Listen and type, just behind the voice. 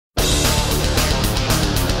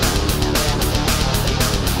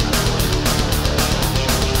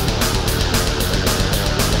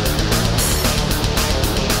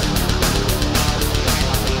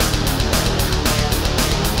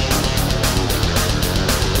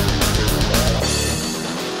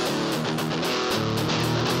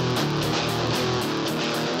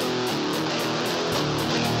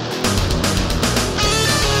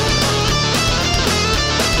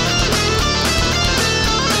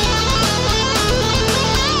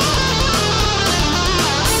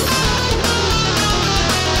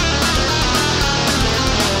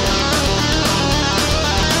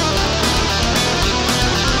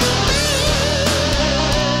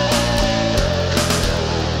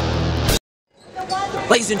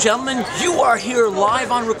Ladies and gentlemen, you are here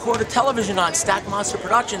live on recorded television on Stack Monster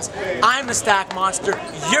Productions. I'm the Stack Monster,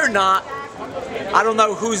 you're not. I don't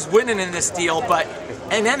know who's winning in this deal, but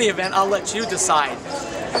in any event, I'll let you decide.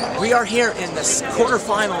 We are here in the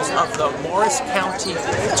quarterfinals of the Morris County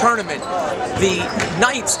tournament. The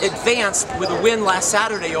Knights advanced with a win last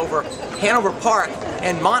Saturday over Hanover Park,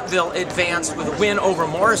 and Montville advanced with a win over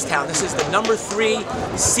Morristown. This is the number 3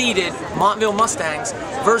 seeded Montville Mustangs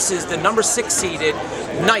versus the number 6 seeded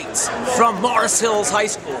Knights from Morris Hills High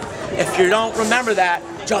School. If you don't remember that,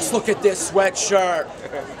 just look at this sweatshirt.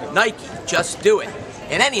 Nike, just do it.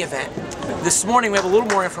 In any event, this morning we have a little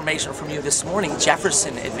more information from you. This morning,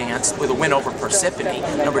 Jefferson advanced with a win over Parsippany,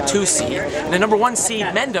 number 2 seed, and the number 1 seed,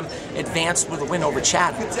 Mendham, advanced with a win over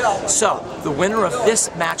Chatham. So, the winner of this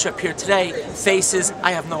matchup here today faces,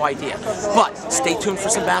 I have no idea. But, stay tuned for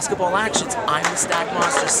some basketball actions. I'm the Stack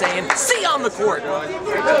Monster saying, see you on the court!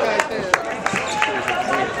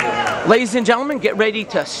 Ladies and gentlemen, get ready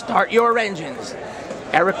to start your engines.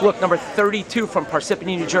 Eric Look, number 32 from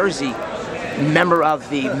Parsippany, New Jersey, member of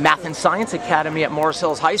the Math and Science Academy at Morris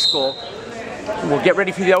Hills High School. We'll get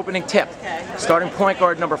ready for the opening tip. Starting point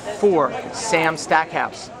guard number 4, Sam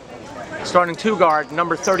Stackhouse. Starting 2 guard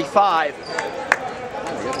number 35,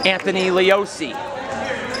 Anthony Leosi.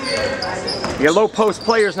 Your low post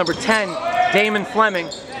players number 10, Damon Fleming,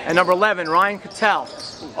 and number 11, Ryan Cattell.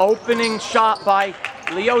 Opening shot by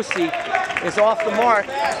Leosi is off the mark.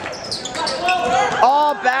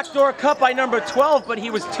 Oh, backdoor cut by number 12, but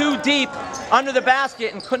he was too deep under the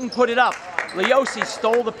basket and couldn't put it up. Leosi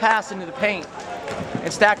stole the pass into the paint,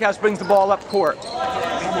 and Stackhouse brings the ball up court.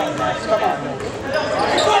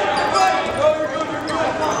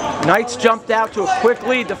 Knights jumped out to a quick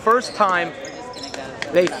lead the first time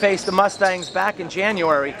they faced the Mustangs back in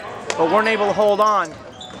January, but weren't able to hold on.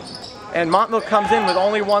 And Montville comes in with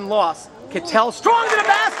only 1 loss. Cattell strong to the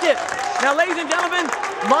basket! Now, ladies and gentlemen,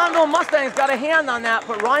 Montville Mustangs got a hand on that,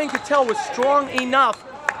 but Ryan Cattell was strong enough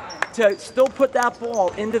to still put that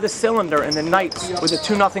ball into the cylinder, and the Knights with a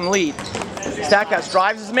 2-0 lead. Stackhouse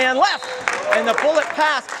drives his man left, and the bullet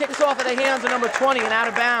pass kicks off of the hands of number 20 and out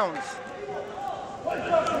of bounds.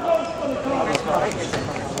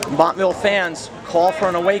 Montville fans call for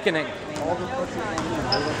an awakening.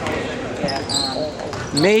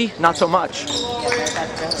 Me, not so much.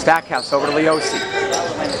 Stackhouse over to Leosi.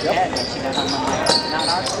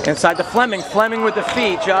 Inside to Fleming. Fleming with the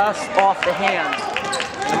feet just off the hands.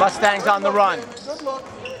 The Mustangs on the run.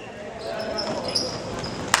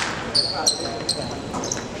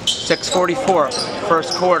 .644,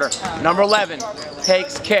 first quarter. Number 11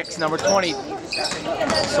 takes kicks. Number 20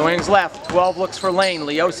 swings left. 12 looks for lane.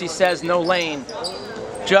 Leosi says no lane.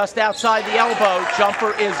 Just outside the elbow.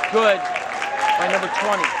 Jumper is good by number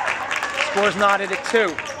 20. Scores knotted at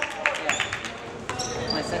 2.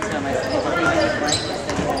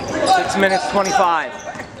 6 minutes 25.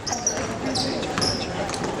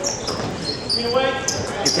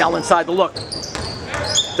 Cattell inside the Look.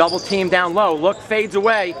 Double team down low. Look fades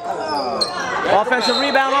away. Offensive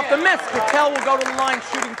rebound off the miss. Cattell will go to the line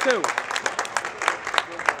shooting 2.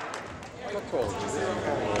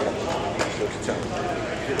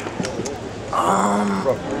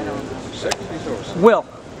 Will,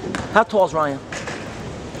 how tall is Ryan?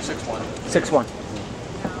 6'1". 6'1".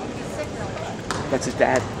 That's his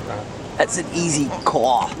dad. That's an easy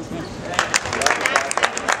call.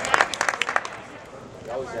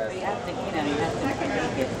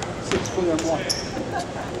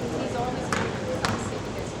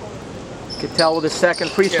 Cattell with his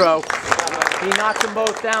second free throw. He knocks them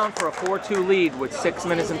both down for a 4-2 lead with 6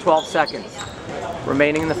 minutes and 12 seconds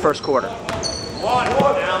remaining in the first quarter.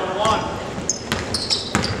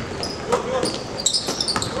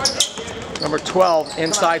 Number 12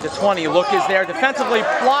 inside the 20. Look is there defensively,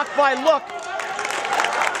 blocked by Look.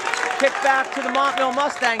 Kick back to the Montville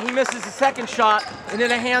Mustang. He misses the second shot and in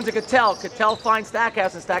the hands of Cattell. Cattell finds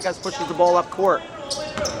Stackhouse, and Stackhouse pushes the ball up court.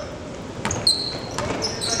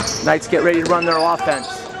 Knights get ready to run their offense.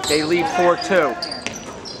 They lead 4-2.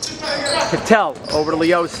 Cattell over to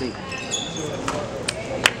Leosi.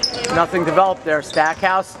 Nothing developed there.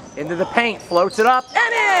 Stackhouse into the paint, floats it up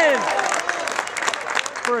and in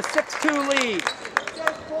for a 6-2 lead.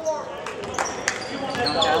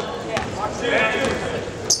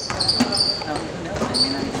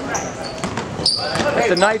 If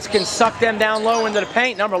the Knights can suck them down low into the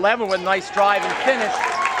paint, number 11 with a nice drive and finish.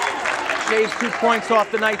 Shaves 2 points off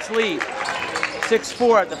the Knights' lead.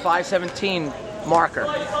 6-4 at the 5:17 marker.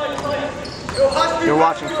 You're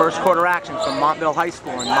watching first quarter action from Montville High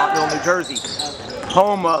School in Montville, New Jersey.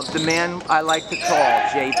 Home of the man I like to call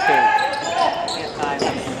JP.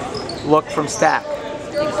 Look from Stack.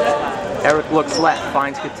 Eric looks left,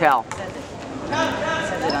 finds Cattell.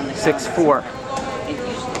 6-4.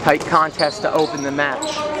 Tight contest to open the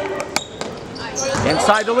match.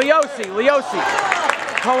 Inside to Leosi.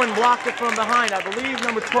 Cohen blocked it from behind. I believe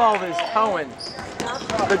number 12 is Cohen.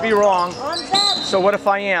 Could be wrong. So what if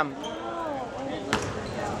I am?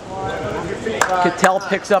 Cattell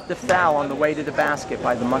picks up the foul on the way to the basket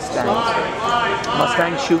by the Mustangs.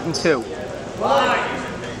 Mustangs shooting 2.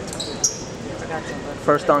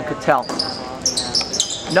 First on Cattell.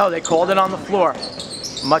 No, they called it on the floor.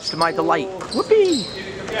 Much to my delight. Whoopee!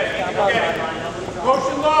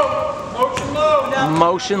 Motion low! Motion low!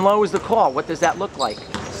 Motion low is the call. What does that look like?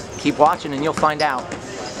 Keep watching and you'll find out.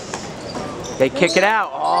 They kick it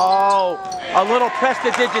out. Oh, a little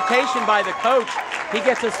prestidigitation by the coach. He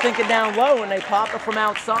gets us thinking down low and they pop it from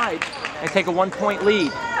outside and take a 1-point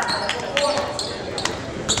lead.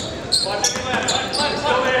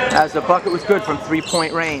 As the bucket was good from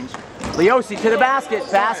 3-point range. Leosi to the basket.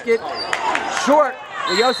 Basket short.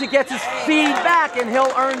 Leosi gets his feed back and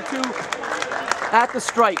he'll earn 2 at the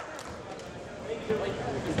stripe.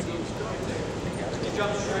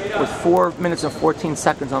 With 4 minutes and 14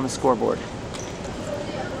 seconds on the scoreboard.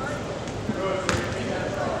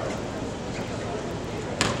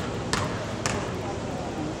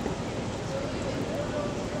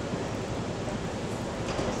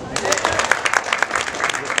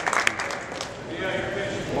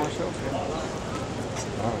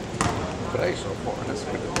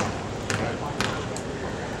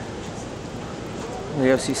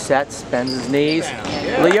 Leosi sets, bends his knees.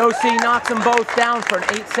 Leosi knocks them both down for an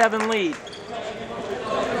 8-7 lead.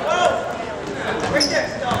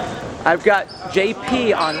 I've got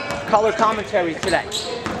JP on color commentary today.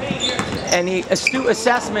 And the astute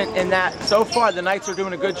assessment in that so far the Knights are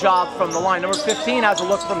doing a good job from the line. Number 15 has a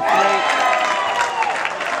look from 3.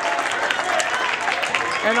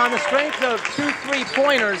 And on the strength of 2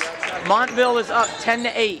 3-pointers, Montville is up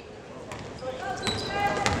 10-8.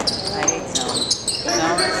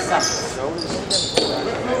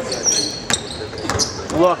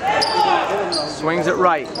 Look, swings it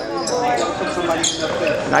right.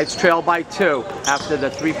 Knights trail by 2 after the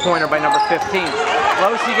 3-pointer by number 15.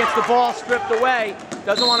 Leosi gets the ball stripped away,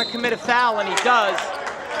 doesn't want to commit a foul, and he does.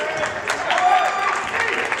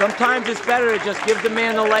 Sometimes it's better to just give the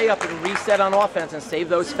man the layup and reset on offense and save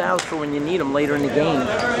those fouls for when you need them later in the game.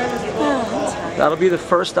 That'll be the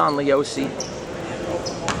first on Leosi.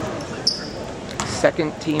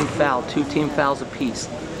 Second team foul, 2 team fouls apiece.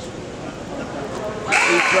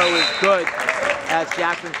 Free throw is good as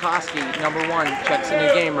Jack Gronkowski, number 1, checks in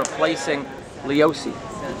the game, replacing Leosi.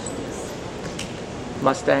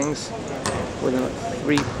 Mustangs with a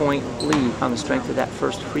 3-point lead on the strength of that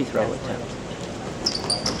first free throw attempt.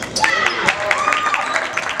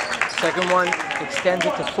 Second one extends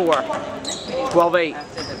it to 4. 12-8.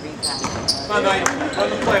 Come on, Knight. Run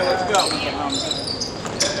the play. Let's go.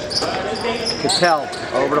 Cattell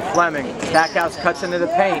over to Fleming. Stackhouse cuts into the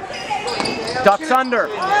paint. Ducks under.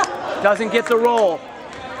 Doesn't get the roll.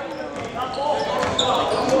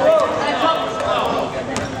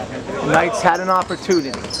 Knights had an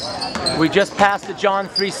opportunity. We just passed the John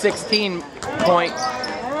 3:16 point.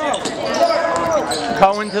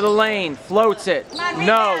 Cohen to the lane. Floats it.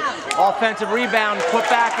 No. Offensive rebound.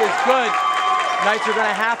 Putback is good. Knights are going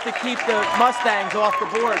to have to keep the Mustangs off the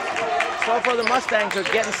board. So far the Mustangs are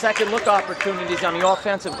getting second look opportunities on the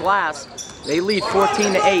offensive glass. They lead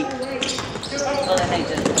 14-8.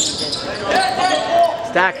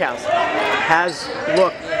 Stackhouse has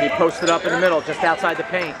look. He posted up in the middle, just outside the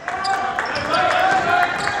paint.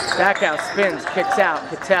 Stackhouse spins, kicks out.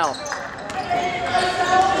 Cattell.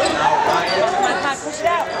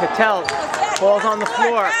 Cattell falls on the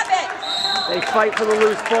floor. They fight for the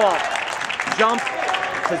loose ball. Jump,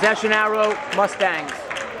 possession arrow, Mustangs.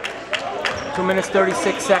 2 minutes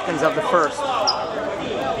 36 seconds of the first.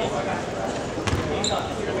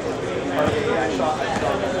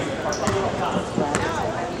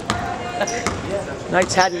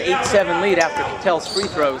 Knights had an 8-7 lead after Cattell's free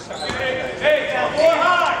throws.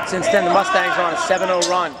 Since then, the Mustangs are on a 7-0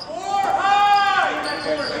 run.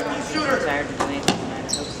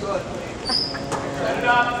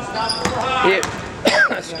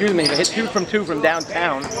 Excuse me, they hit 2 from 2 from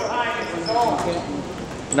downtown.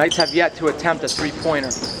 Knights have yet to attempt a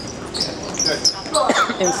 3-pointer.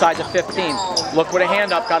 Inside the 15. Look with a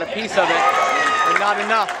hand up, got a piece of it, but not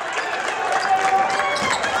enough.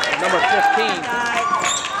 Number 15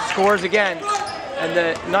 scores again, and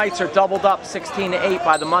the Knights are doubled up 16-8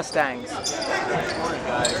 by the Mustangs,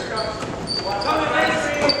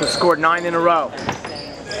 who scored 9 in a row.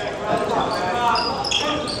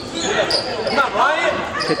 Come on,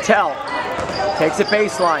 Ryan! Cattell takes it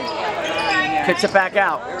baseline. Kicks it back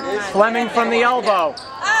out. Fleming from the elbow.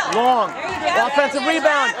 Long. Offensive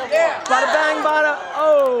rebound. Bada bang, bada.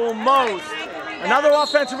 Almost. Another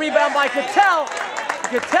offensive rebound by Cattell.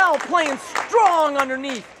 Cattell playing strong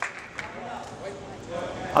underneath.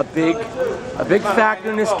 A big factor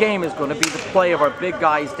in this game is going to be the play of our big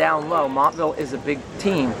guys down low. Montville is a big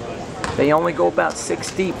team. They only go about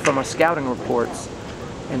 6 deep from our scouting reports.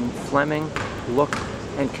 And Fleming, Look,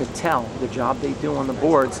 and Cattell, the job they do on the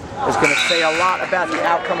boards, is going to say a lot about the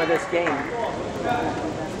outcome of this game.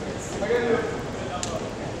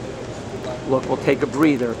 Look, we'll take a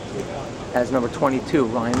breather as number 22,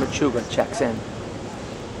 Ryan Machuga, checks in.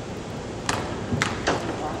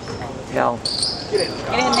 Cattell. Get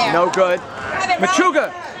in there. No good.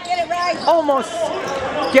 Machuga Get it right. almost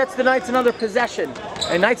gets the Knights another possession.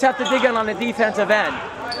 And Knights have to dig in on the defensive end.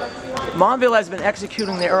 Montville has been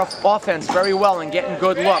executing their offense very well and getting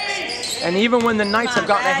good looks. And even when the Knights have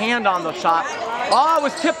gotten a hand on the shot, oh, it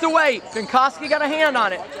was tipped away. Binkowski got a hand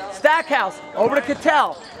on it. Stackhouse over to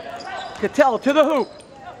Cattell. Cattell to the hoop.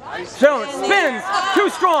 Soon spins, too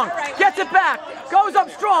strong, gets it back, goes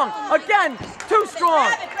up strong, again, too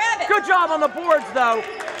strong. Good job on the boards though.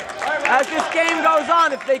 As this game goes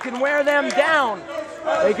on, if they can wear them down,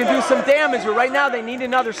 they can do some damage, but right now they need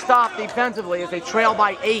another stop defensively as they trail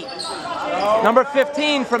by 8. Number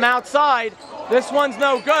 15 from outside, this one's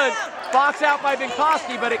no good. Box out by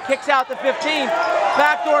Binkowski, but it kicks out to 15.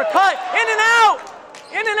 Backdoor cut, in and out!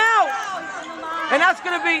 In and out! And that's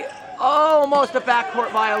gonna be almost a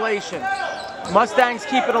backcourt violation. Mustangs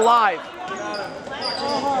keep it alive.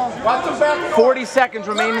 40 seconds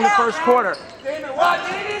remain in the first quarter.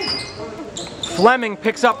 Fleming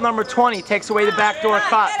picks up number 20, takes away the backdoor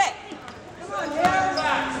cut.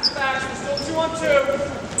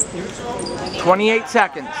 28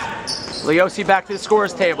 seconds. Leosi back to the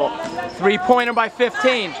scorer's table. 3-pointer by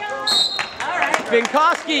 15.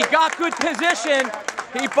 Binkowski got good position.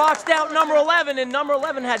 He boxed out number 11, and number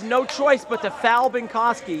 11 had no choice but to foul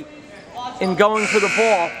Binkowski in going for the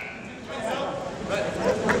ball.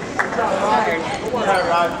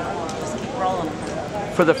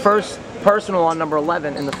 For the first personal on number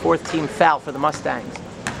 11 and the 4th team foul for the Mustangs.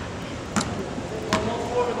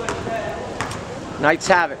 Knights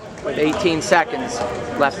have it with 18 seconds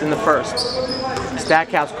left in the first.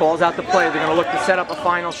 Stackhouse calls out the play. They're going to look to set up a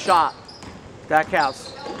final shot.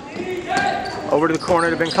 Stackhouse over to the corner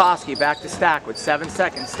to Binkowski. Back to Stack with 7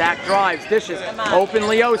 seconds. Stack drives, dishes. Open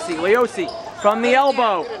Leosi. Leosi from the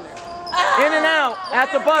elbow. In and out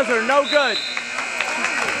at the buzzer. No good.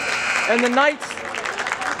 And the Knights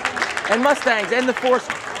and Mustangs end the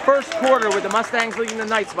first quarter with the Mustangs leading the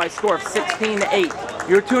Knights by a score of 16-8.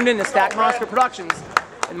 You're tuned in to Stack Monster Productions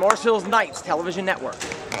and Morris Hills Knights Television Network.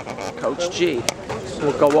 Coach G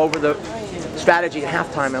will go over the strategy at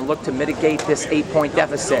halftime and look to mitigate this 8-point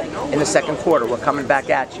deficit in the second quarter. We're coming back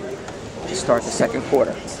at you to start the second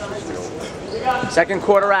quarter. Second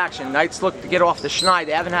quarter action. Knights look to get off the schneid.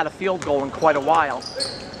 They haven't had a field goal in quite a while.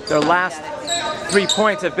 Their last 3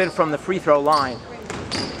 points have been from the free throw line.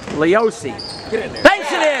 Leosi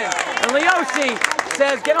banks it in, and Leosi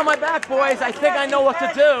says, "Get on my back, boys. I think I know what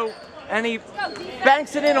to do." And he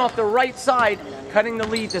banks it in off the right side, cutting the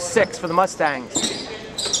lead to 6 for the Mustangs.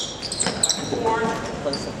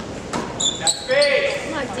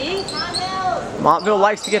 Montville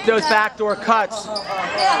likes to get those backdoor cuts.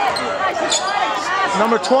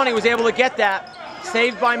 Number 20 was able to get that.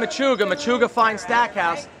 Saved by Machuga. Machuga finds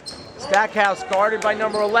Stackhouse. Stackhouse guarded by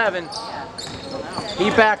number 11. He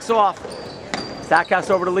backs off. Stackhouse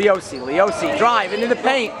over to Leosi. Leosi drive into the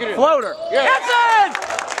paint. Floater. It's in!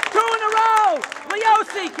 2 in a row!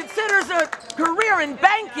 Leosi considers a career in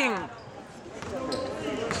banking.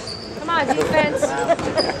 Come on, defense.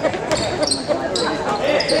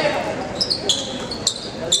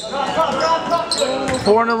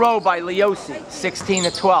 4 in a row by Leosi.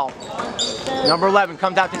 16-12. Number 11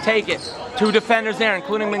 comes out to take it. 2 defenders there,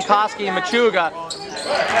 including Binkowski and Machuga.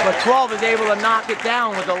 But 12 is able to knock it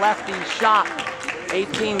down with a lefty shot.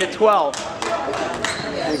 18-12. I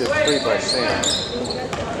think it's 3 by Sam.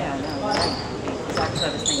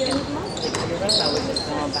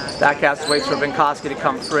 Stackhouse waits for Binkowski to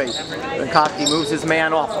come free. Binkowski moves his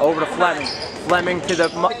man off over to Fleming. Fleming to the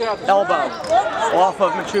elbow. Off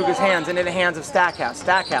of Machuga's hands into the hands of Stackhouse.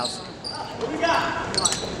 Stackhouse.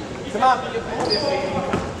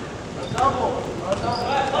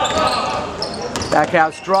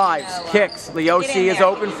 Stackhouse drives, kicks. Leosi is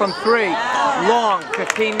open from 3. Long,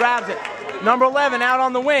 15 grabs it. Number 11 out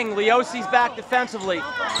on the wing. Leosi's back defensively.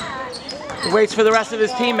 He waits for the rest of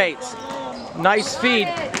his teammates. Nice feed.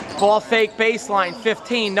 Ball fake baseline.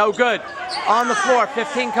 15, no good. On the floor.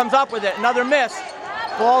 15 comes up with it. Another miss.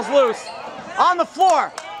 Ball's loose. On the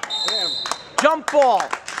floor. Jump ball.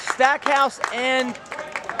 Stackhouse and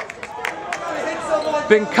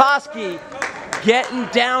Binkowski getting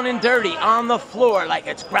down and dirty on the floor like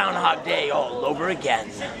it's Groundhog Day all over again.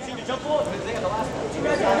 Yeah,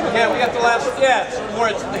 we got the last, or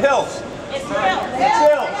it's the Hills. It's the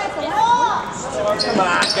Hills. Come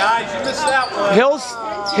on, guys, you missed that one.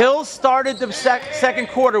 Hills started the second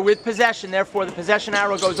quarter with possession, therefore the possession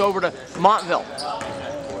arrow goes over to Montville.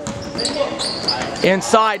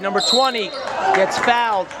 Inside, number 20 gets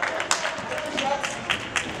fouled.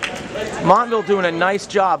 Montville doing a nice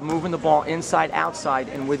job moving the ball inside, outside,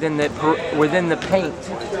 and within the paint.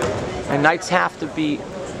 And Knights have to be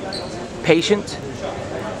patient,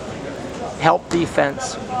 help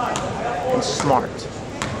defense, and smart.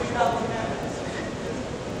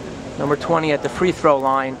 Number 20 at the free throw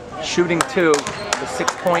line, shooting 2, the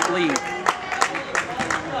 6-point lead.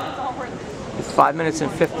 With 5 minutes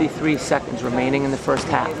and 53 seconds remaining in the first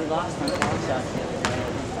half.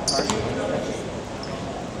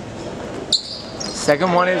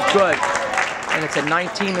 Second one is good, and it's a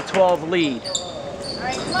 19-12 lead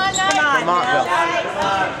for Montville.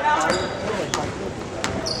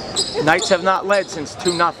 Knights have not led since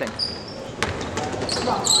 2-0.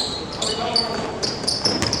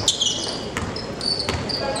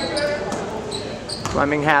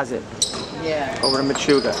 Fleming has it. Over to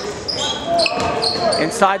Machuga.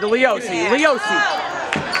 Inside to Leosi. Leosi.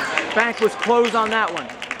 Bank was closed on that one.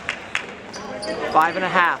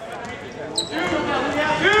 5.5.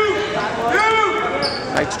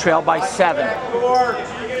 Knights trail by 7.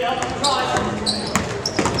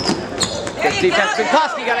 Good defense.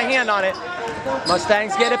 Binkowski got a hand on it.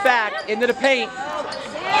 Mustangs get it back into the paint.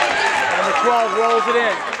 Number 12 rolls it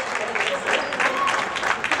in.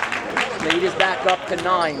 Lead is back up to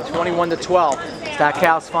 9, 21-12.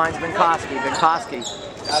 Stackhouse finds Binkowski. Binkowski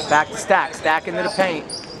back to Stack. Stack into the paint.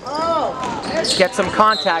 Gets some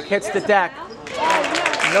contact, hits the deck.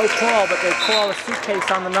 No call, but they call a suitcase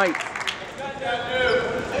on the night.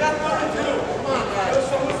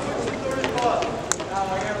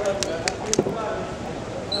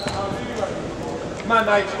 Come on,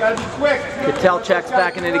 Knights, you gotta be quick. Cattell checks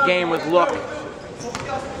back into the game with Look,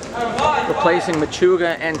 replacing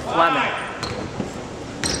Machuga and Fleming.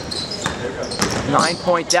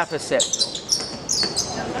 9-point deficit.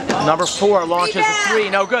 Number 4 launches a 3,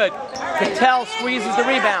 no good. Cattell squeezes the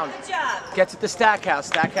rebound. Gets it to Stackhouse.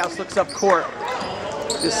 Stackhouse looks up court.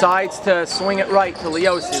 Decides to swing it right to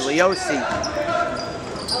Leosi. Leosi.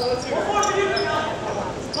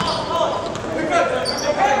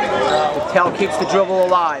 Cattell keeps the dribble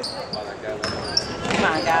alive. Come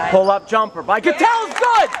on, guys. Pull up jumper by Cattell's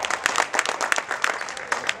good!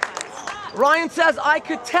 Ryan says, I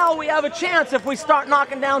could tell we have a chance if we start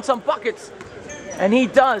knocking down some buckets. And he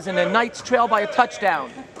does, and the Knights trail by a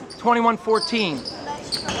touchdown. 21-14.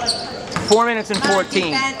 4 minutes and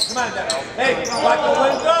 14. Come on, hey, watch the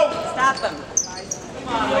window. Stop him.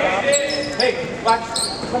 Hey, watch.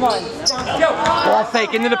 Come on. Ball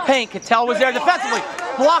fake into the paint. Cattell was there defensively.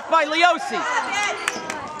 Blocked by Leosi.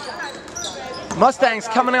 Mustangs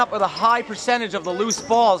coming up with a high percentage of the loose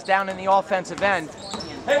balls down in the offensive end.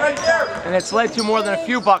 Hey, right there. And it's led to more than a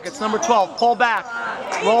few buckets. Number 12, pull back.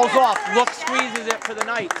 Rolls off. Look, squeezes it for the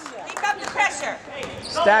Knights. Keep up the pressure.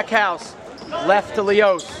 Stackhouse. Left to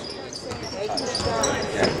Leos.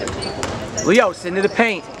 Leos into the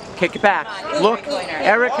paint. Kick it back. Look.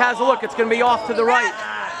 Eric has a look. It's going to be off to the right.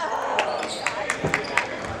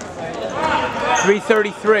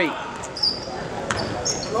 3:33.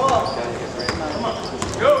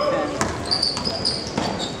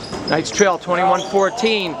 Knights trail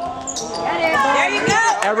 21-14. There you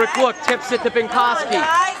go. Eric Look tips it to Binkowski.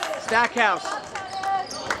 Stackhouse.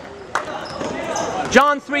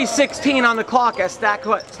 John 3:16 on the clock as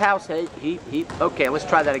Stackhouse. Okay, let's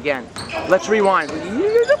try that again. Let's rewind.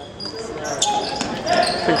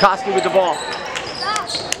 Binkowski with the ball.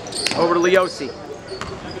 Over to Leosi.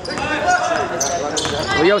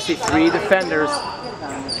 Leosi, 3 defenders.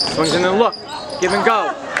 Swings in and look. Give and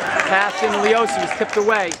go. Pass in to Leosi was tipped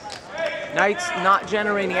away. Knights not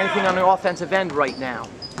generating anything on the offensive end right now.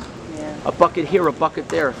 A bucket here, a bucket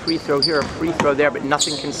there, a free throw here, a free throw there, but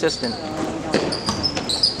nothing consistent.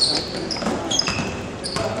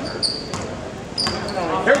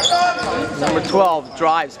 Number 12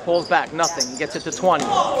 drives, pulls back, nothing. He gets it to 20.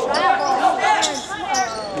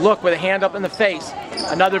 Look with a hand up in the face.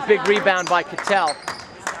 Another big rebound by Cattell.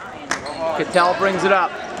 Cattell brings it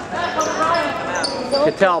up.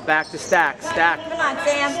 Cattell back to Stack. Stack. Come on,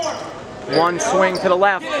 Sam. One swing to the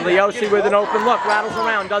left. Leosi with an open look. Rattles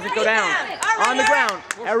around. Doesn't go down. On the ground.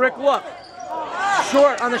 Eric Look.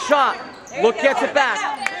 Short on the shot. Look gets it back.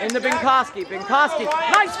 Into Binkowski. Binkowski.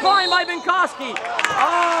 Nice find by Binkowski.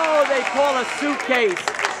 Oh, they call a suitcase.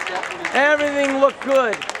 Everything looked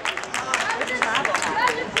good.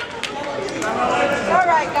 All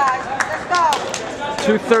right, guys, let's go.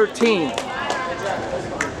 2:13.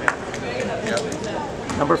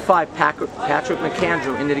 Number 5, Patrick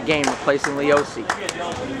McAndrew into the game, replacing Leosi.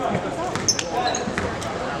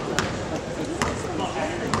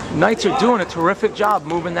 Knights are doing a terrific job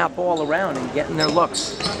moving that ball around and getting their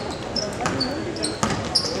looks.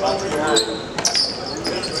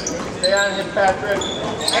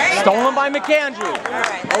 Stolen by McAndrew.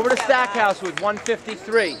 Over to Stackhouse with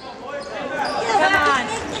 1:53. Come on,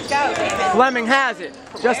 go, David. Fleming has it.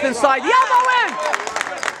 Just inside. The elbow in!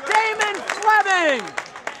 Damon Fleming!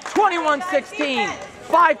 21-16.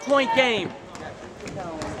 5-point game.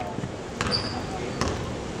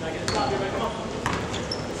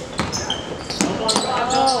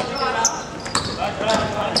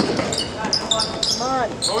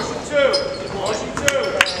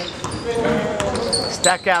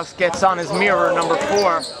 Stackhouse gets on his mirror, number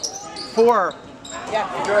 4. 4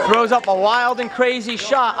 throws up a wild and crazy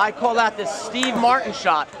shot. I call that the Steve Martin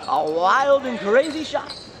shot. A wild and crazy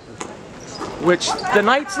shot, which the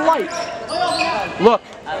Knights like. Look,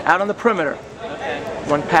 out on the perimeter.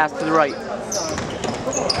 One pass to the right.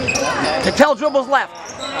 Cattell dribbles left.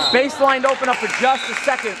 Baseline open up for just a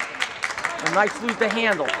second. The Knights lose the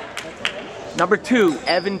handle. Number 2,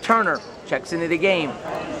 Evan Turner, checks into the game.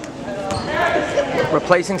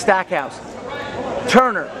 Replacing Stackhouse.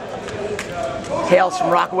 Turner hails from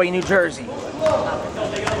Rockaway, New Jersey.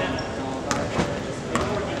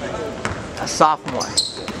 A sophomore.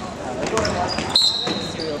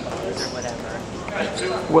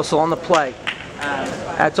 Whistle on the play.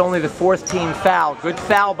 That's only the 4th team foul. Good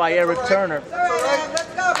foul by Eric Turner.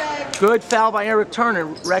 Good foul by Eric Turner,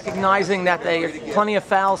 recognizing that they have plenty of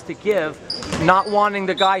fouls to give, not wanting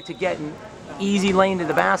the guy to get an easy lane to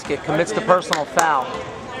the basket, commits the personal foul.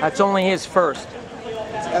 That's only his first.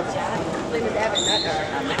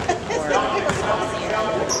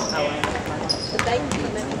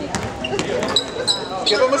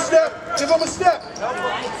 Give him a step. Give him a step.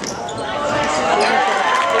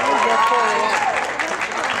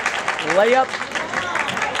 Layup.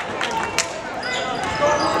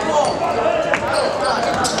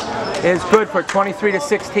 Is good for a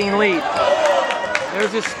 23-16 lead.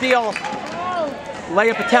 There's a steal.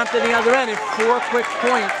 Layup attempt at the other end, and 4 quick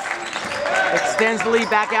points. Extends the lead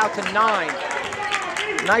back out to 9.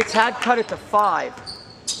 Knights had cut it to 5.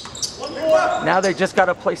 Now they just got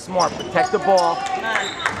to play smart. Protect the ball.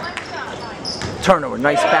 Turner with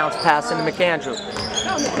nice bounce pass into McAndrew.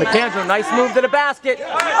 McAndrew, nice move to the basket.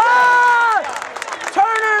 Ah!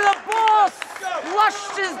 Turner, the ball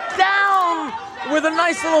flushes down with a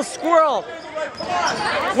nice little swirl.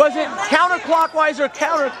 Was it counterclockwise or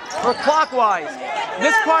clockwise?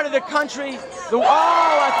 This part of the country, a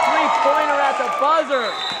 3-pointer at the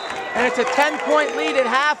buzzer. And it's a 10-point lead at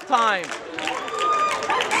halftime.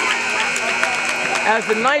 As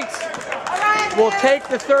the Knights will take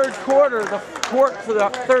the third quarter,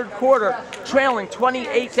 trailing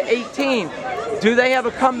 28-18. Do they have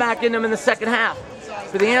a comeback in them in the second half?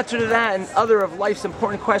 For the answer to that and other of life's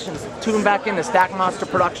important questions, tune back in to Stack Monster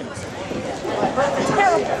Productions.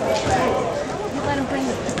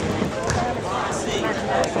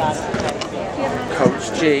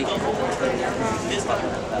 Coach G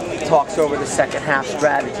talks over the second half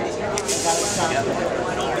strategy.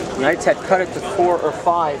 Knights had cut it to 4 or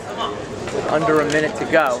 5 with under a minute to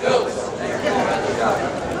go.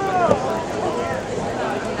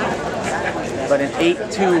 But an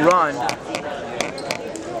 8-2 run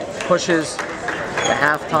pushes the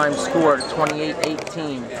halftime score to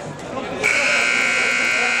 28-18.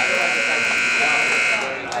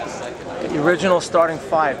 The original starting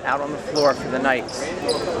 5 out on the floor for the Knights.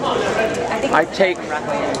 I take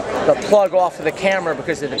the plug off of the camera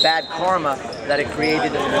because of the bad karma that it created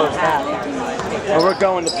in the first half. But we're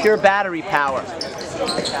going to pure battery power.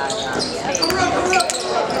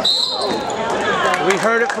 We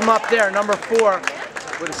heard it from up there, number 4,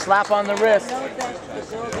 with a slap on the wrist.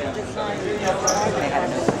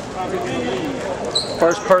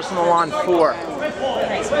 First personal on 4.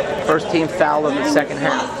 First team foul of the second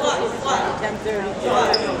half.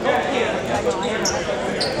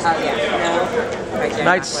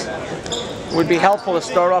 Knights would be helpful to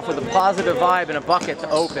start off with a positive vibe and a bucket to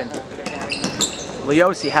open.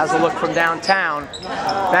 Leosi has a look from downtown.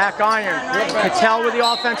 Back iron. Cattell with the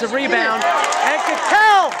offensive rebound. And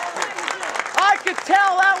Cattell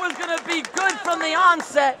tell that was going to be good from the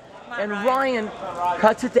onset. And Ryan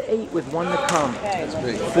cuts it to 8 with 1 to come.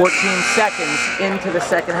 14 seconds into the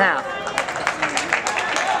second half.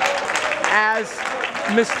 As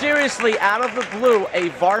mysteriously out of the blue, a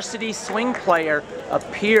varsity swing player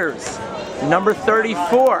appears. Number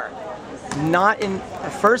 34. Not in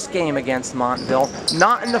the first game against Montville,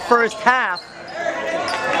 not in the first half,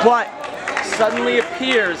 but suddenly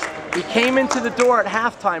appears. He came into the door at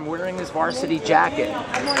halftime wearing his varsity jacket.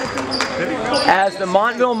 As the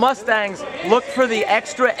Montville Mustangs look for the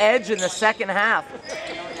extra edge in the second half.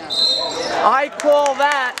 I call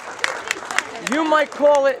that, you might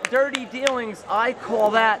call it dirty dealings, I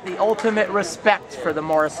call that the ultimate respect for the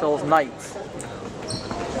Morris Hills Knights.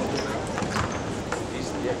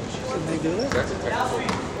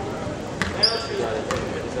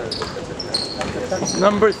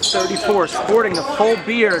 Number 34, sporting the full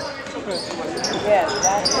beard.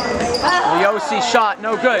 Leosi shot,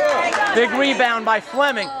 no good. Big rebound by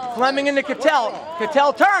Fleming. Fleming into Cattell.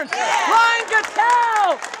 Cattell turns. Ryan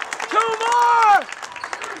Cattell! 2 more!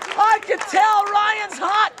 I could tell Ryan's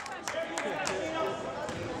hot.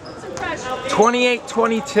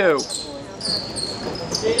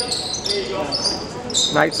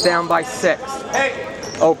 28-22. Knights down by 6.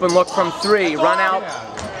 Open look from 3. Run out.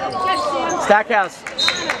 Stackhouse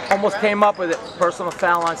almost came up with it. Personal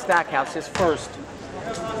foul on Stackhouse, his first.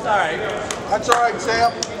 That's all right. That's all right,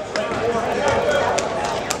 Sam.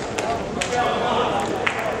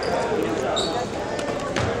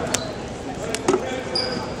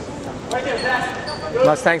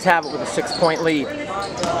 Mustangs have it with a 6-point lead.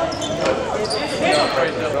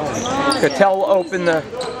 Cattell will open the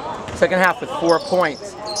second half with 4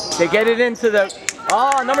 points. They get it into the,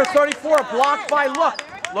 number 34, blocked by Look.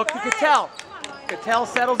 Look to Cattell. Cattell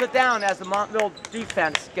settles it down as the Montville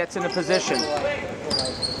defense gets into position.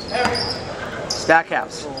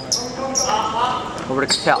 Stackhouse. Over to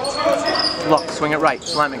Cattell. Look, swing it right.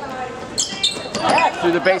 Fleming.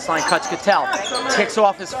 Through the baseline, cuts Cattell. Kicks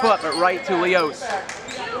off his foot, but right to Leos.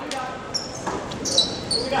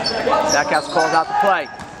 Stackhouse calls out the play.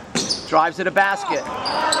 Drives to the basket.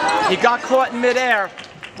 He got caught in midair.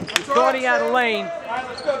 He thought he had a lane. All right,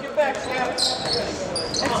 let's go. Get back, Sam.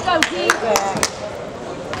 Let's go, Keith.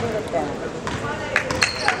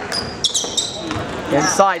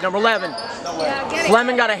 Inside, number 11.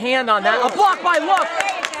 Fleming got a hand on that. A block by Look.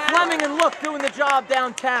 Fleming and Look doing the job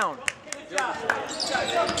downtown.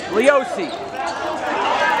 Leosi.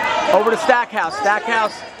 Over to Stackhouse.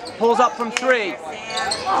 Stackhouse pulls up from 3.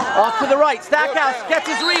 Off to the right. Stackhouse gets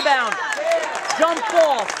his rebound. Jump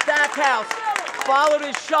ball. Stackhouse followed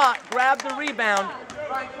his shot, grabbed the rebound.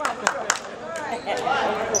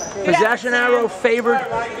 Possession arrow favored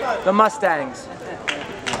the Mustangs.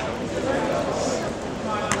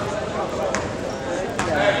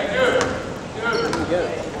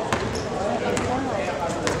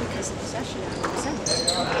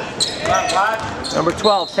 Number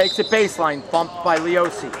 12 takes it baseline, bumped by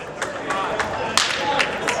Leosi.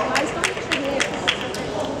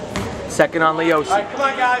 Second on Leosi. All right, come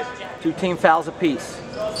on, guys. 2 team fouls apiece.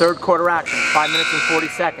 Third quarter action, 5 minutes and 40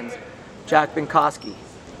 seconds. Jack Binkoski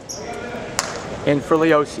in for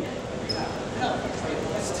Leosi.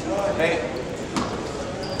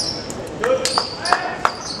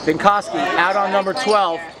 Binkoski out on number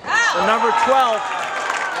 12. The number 12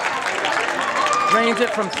 drains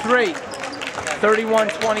it from 3.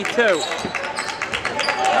 31-22.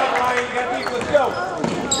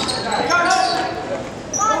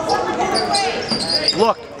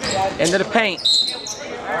 Look, into the paint.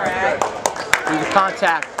 Through the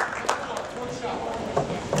contact.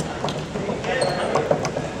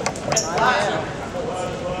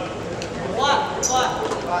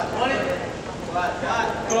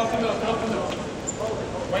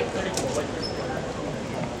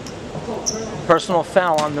 Personal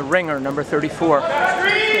foul on the ringer, number 34.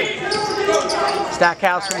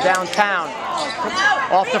 Stackhouse from downtown.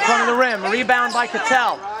 Off the front of the rim. Rebound by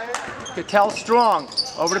Cattell. Cattell strong.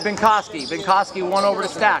 Over to Binkoski. Binkoski one over to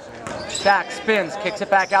Stack. Stack spins, kicks it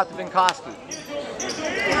back out to Binkoski.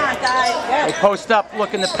 They post up,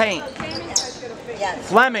 look in the paint.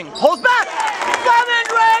 Fleming pulls back. Fleming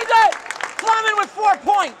raised it. Fleming with 4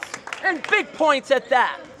 points. And big points at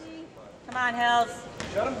that. Come on, Hills.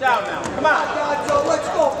 Shut him down now. Come on. Let's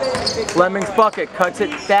go, baby. Fleming's bucket cuts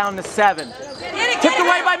it down to 7. Tipped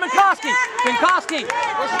away by Binkoski. Binkoski.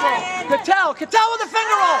 Cattell. Cattell with a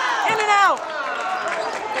finger roll. In and out.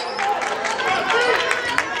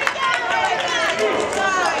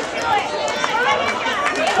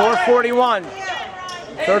 .441.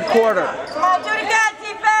 Third quarter. Come on, do it again,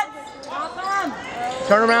 defense.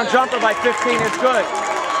 Turnaround jumper by 15 is good.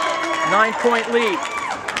 9-point lead.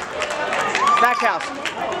 Stackhouse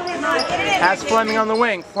has Fleming on the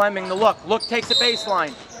wing. Fleming the look. Look takes the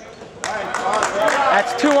baseline.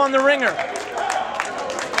 That's 2 on the ringer.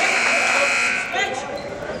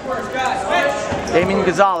 Damian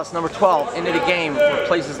Gonzalez, number 12, into the game,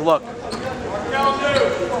 replaces Look.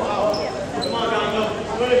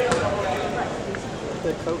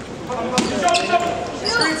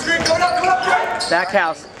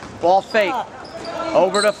 Stackhouse, ball fake,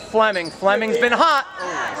 over to Fleming. Fleming's been hot.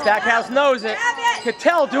 Stackhouse knows it.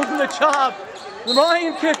 Cattell doing the job.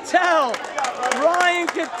 Ryan Cattell. Ryan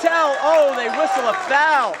Cattell. Oh, they whistle a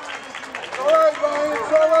foul. All right, Ryan,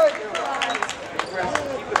 it's all right.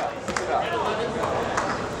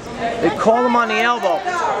 They call him on the elbow.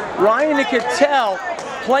 Ryan Cattell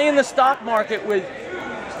playing the stock market with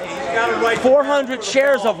 400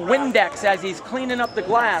 shares of Windex as he's cleaning up the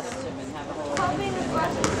glass.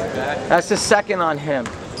 That's the second on him.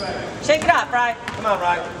 Shake it up, Ryan. Come on,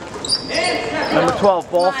 Ryan. Number 12,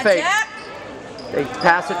 ball fake. Jack. They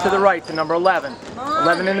pass it to the right to number 11.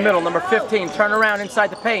 11 in the middle. Number 15, turn around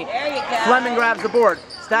inside the paint. There you go. Fleming grabs the board.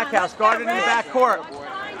 Stackhouse guarded in the back court.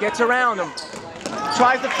 Gets around him.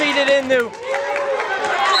 Tries to feed it into.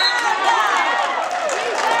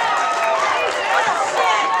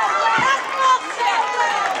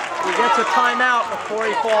 He gets a timeout before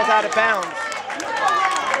he falls out of bounds.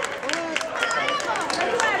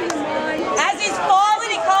 As he's falling,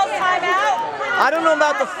 he calls timeout. I don't know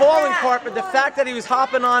about the falling part, but the fact that he was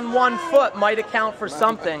hopping on 1 foot might account for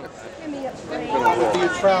something.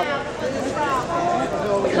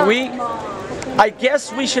 I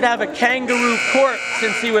guess we should have a kangaroo court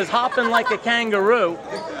since he was hopping like a kangaroo.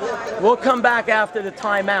 We'll come back after the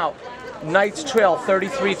timeout. Knights trail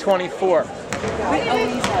 33-24.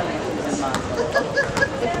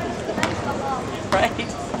 Right.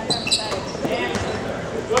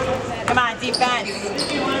 Come on, defense.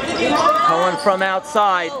 Going from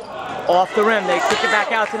outside, off the rim. They kick it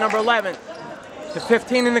back out to number 11. To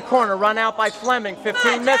 15 in the corner, run out by Fleming.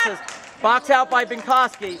 15 misses. Box out by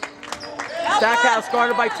Binkowski. Stackhouse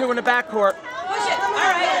guarded by 2 in the backcourt. Push it. All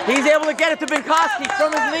right. He's able to get it to Binkowski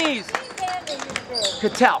from his knees.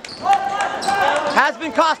 Cattell has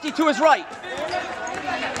Binkowski to his right.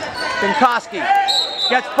 Binkowski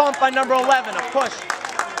gets bumped by number 11. A push.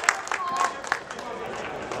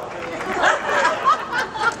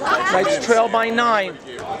 Knights trail by 9.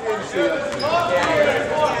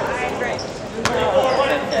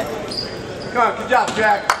 Come on, good job,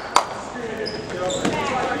 Jack.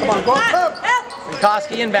 Come on, go up.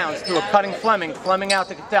 Binkowski inbounds to a cutting Fleming. Fleming out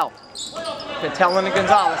to Cattell. Cattell into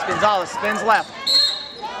Gonzalez. Gonzalez spins left.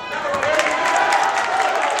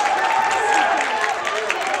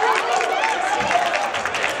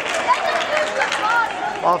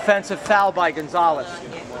 Offensive foul by Gonzalez.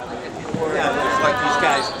 Yeah, it looks like these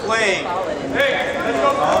guys playing. Hey, let's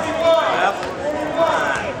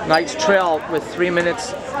go. Knights trail with 3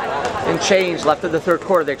 minutes and change left of the third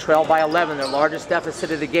quarter. They trail by 11, their largest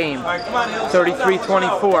deficit of the game. All right, come on, Hills.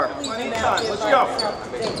 33-24. Let's go.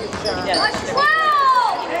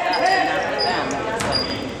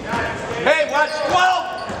 Hey, watch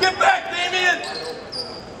 12. Get back, Damian.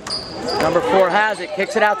 Number 4 has it,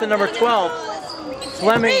 kicks it out to number 12.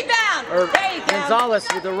 Fleming, Rebound. or There you go. Gonzalez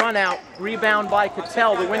with the run out. Rebound by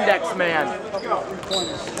Cattell, the Windex man.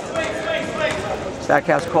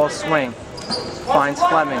 Stackhouse calls swing. Finds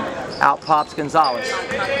Fleming. Out pops Gonzalez.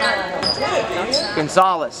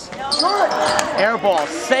 Gonzalez. Air ball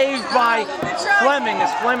saved by Fleming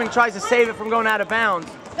as Fleming tries to save it from going out of bounds.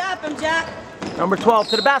 Stop him, Jack. Number 12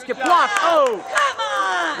 to the basket. Block. Oh! Come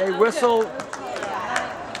on. They whistle.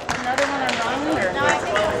 Another one on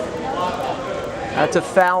That's a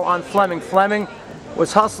foul on Fleming. Fleming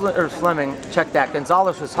was hustling, or Fleming, check that.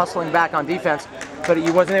 Gonzalez was hustling back on defense, but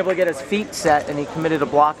he wasn't able to get his feet set and he committed a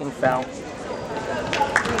blocking foul.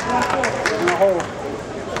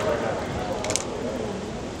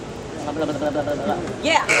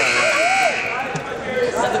 Yeah.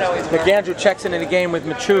 McAndrew checks into the game with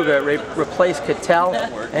Machuga, replaced Cattell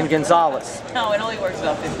and Gonzalez. No, it only works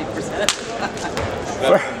about 50%.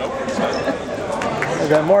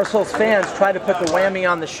 The Morris Hills fans try to put the whammy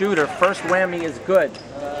on the shooter. First whammy is good.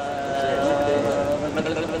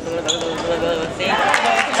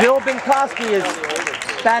 Jill Binkowski is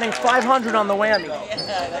batting 500 on the whammy. Yeah, I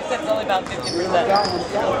said it's only about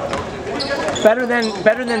 50%.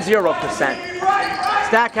 Better than 0%.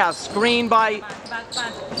 Stackhouse screened by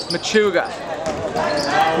Machuga.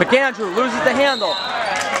 McAndrew loses the handle,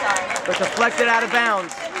 but deflected out of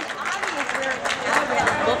bounds.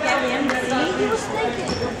 Look at him, see?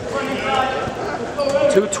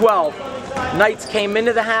 2-12. Knights came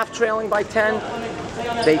into the half trailing by 10.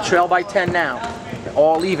 They trail by 10 now. They're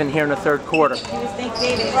all even here in the third quarter. David was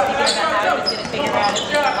thinking about how he was going to figure out if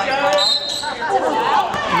he was white ball.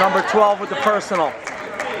 Number 12 with the personal.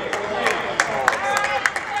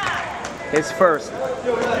 His first.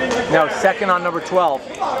 No, second on number 12.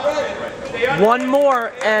 One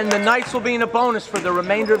more, and the Knights will be in a bonus for the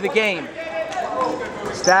remainder of the game.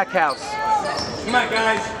 Stackhouse. Come on,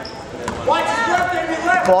 guys.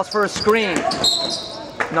 Calls for a screen.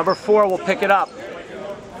 Number 4 will pick it up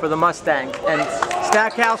for the Mustangs. And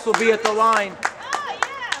Stackhouse will be at the line.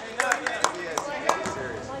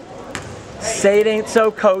 Say it ain't so,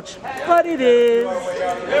 coach, but it is.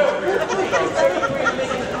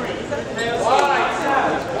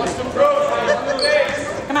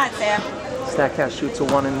 Come on, Sam. Stackhouse shoots a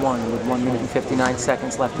 1-and-1 with 1 minute and 59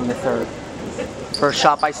 seconds left in the third. First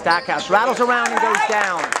shot by Stackhouse, rattles around and goes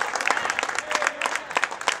down.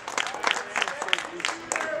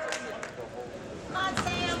 Come on,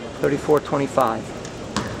 Sam. 34-25.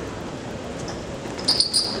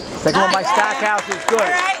 Second one by Stackhouse is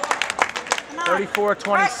good.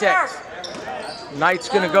 34-26. Knight's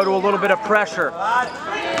going to go to a little bit of pressure.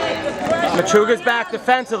 Machuga's back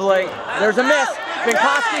defensively. There's a miss.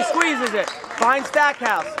 Binkowski squeezes it. Finds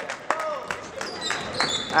Stackhouse.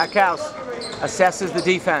 Stackhouse assesses the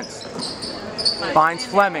defense. Finds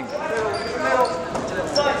Fleming.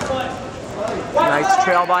 Knights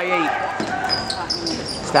trail by 8.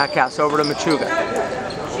 Stackhouse over to Machuga.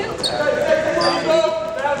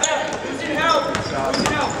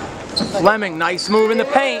 Fleming, nice move in the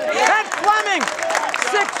paint. And Fleming!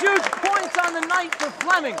 6 huge points on the night for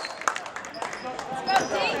Fleming.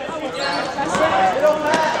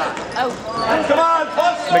 Come on,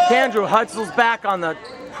 McAndrew hustles back on the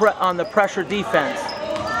pressure defense.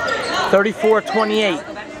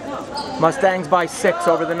 34-28. Mustangs by 6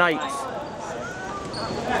 over the Knights.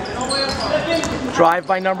 Drive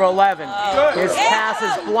by number 11. His pass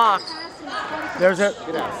is blocked. There's a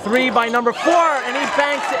 3 by number 4, and he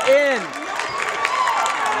banks it in.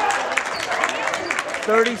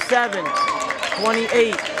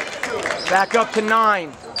 37-28. Back up to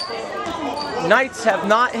 9. Knights have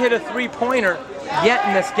not hit a 3-pointer yet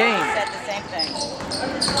in this game.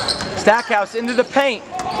 Stackhouse into the paint.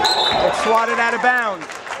 It's swatted out of bounds.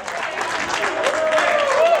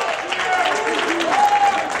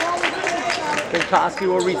 Binkowski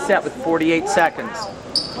will reset with 48 seconds.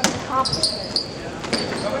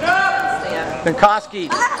 Binkowski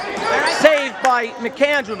saved by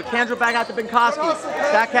McAndrew. McAndrew back out to Binkowski.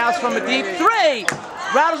 Stackhouse from a deep 3.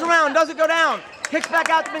 Rattles around, doesn't go down. Kicks back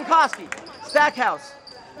out to Binkowski. Stackhouse.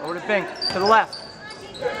 Over to Bink, to the left.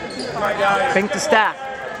 Bink to Stack.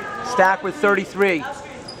 Stack with 33.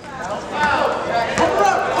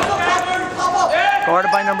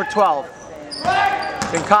 Guarded by number 12.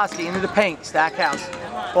 Binkowski into the paint. Stackhouse.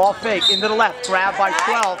 Ball fake into the left. Grab by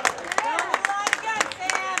 12.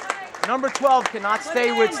 Number 12 cannot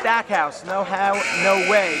stay with Stackhouse. No how, no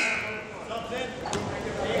way.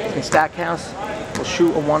 And Stackhouse will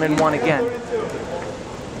shoot a 1-and-1 again.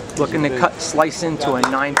 Looking to slice into a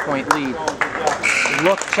 9-point lead.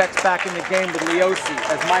 Look checks back in the game with Leosi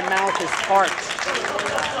as my mouth is parched.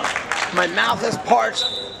 My mouth is parched.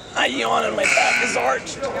 I yawn and my back is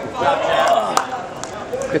arched.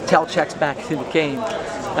 Gattel checks back to the game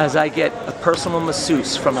as I get a personal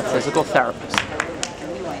masseuse from a physical therapist.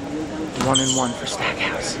 1-and-1 for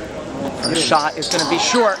Stackhouse. First shot is going to be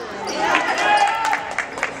short.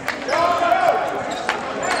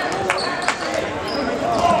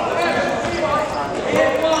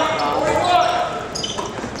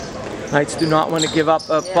 Knights do not want to give up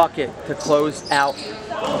a bucket to close out.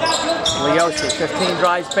 Leosi, 15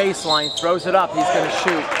 drives baseline, throws it up, he's going to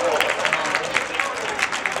shoot.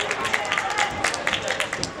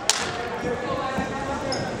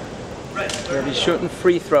 He'll be shooting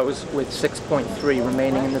free throws with 6.3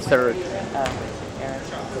 remaining in the third.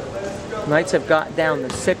 Knights have got down to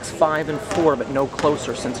 6, 5, and 4, but no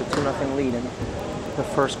closer since a 2-0 lead in the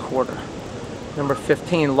first quarter. Number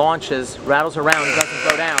 15 launches, rattles around, doesn't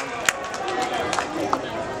go down.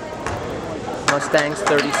 Mustangs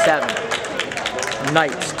 37,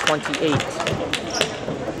 Knights 28.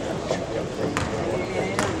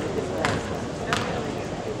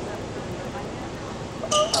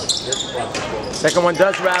 Second one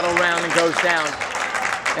does rattle around and goes down,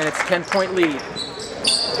 and it's 10-point lead.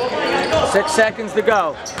 6 seconds to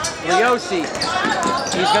go. Leosi,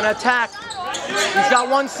 he's going to attack. He's got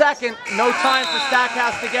 1 second, no time for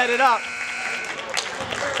Stackhouse to get it up.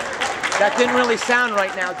 That didn't really sound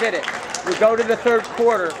right now, did it? We go to the third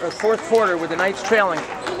quarter, or fourth quarter, with the Knights trailing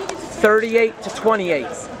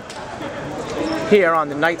 38-28 here on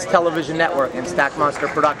the Knights Television Network and Stack Monster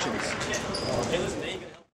Productions.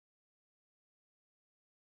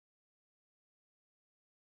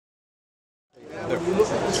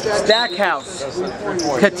 Stackhouse,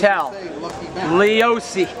 Cattell,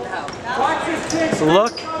 Leosi,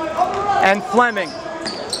 Look, and Fleming.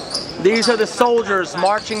 These are the soldiers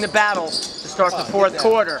marching the battle to start the fourth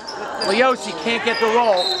quarter. Leosi can't get the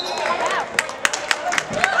roll.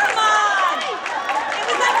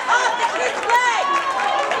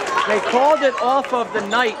 They called it off of the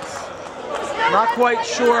Knights. Not quite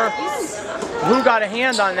sure who got a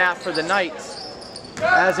hand on that for the Knights,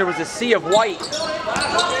 as there was a sea of white.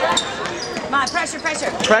 Come on, pressure,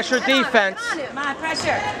 pressure. Pressure defense. Come on,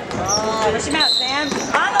 pressure. Push him out, Sam. On the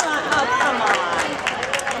line. Oh, come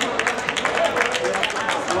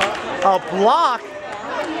on. A block. I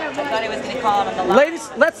thought he was going to call him on the line. Ladies,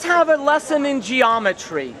 let's have a lesson in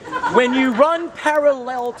geometry. When you run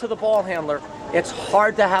parallel to the ball handler, it's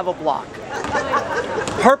hard to have a block.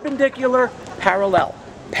 Perpendicular, parallel.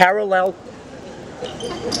 Parallel,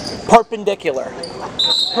 perpendicular.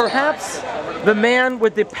 Perhaps the man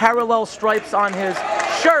with the parallel stripes on his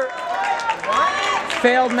shirt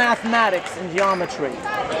failed mathematics and geometry.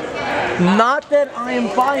 Not that I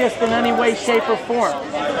am biased in any way, shape, or form.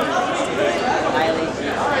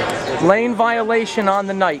 Lane violation on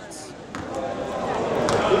the Knights.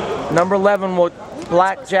 Number 11 will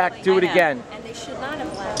Blackjack do it again. And they should not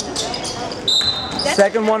have left.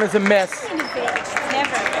 Second one is a miss.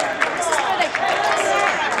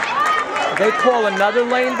 They call another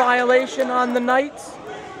lane violation on the Knights.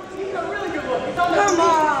 Come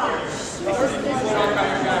on.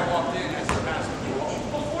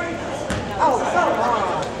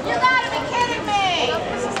 You gotta be kidding me!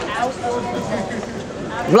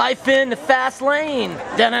 Life in the fast lane.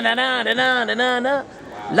 Da-na-na-na-na-na-na-na.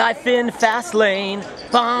 Life in the fast lane.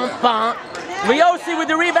 Bum, bum. Leosi with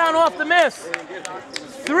the rebound off the miss.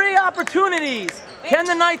 3 opportunities. Can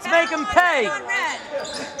the Knights make him pay?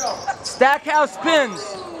 Stackhouse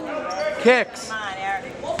spins. Kicks. Come on, Eric.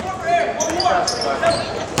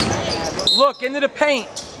 Look into the paint.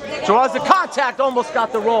 Draws the contact, almost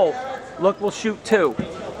got the roll. Look will shoot 2.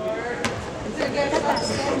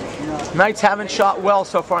 Knights haven't shot well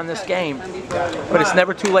so far in this game, but it's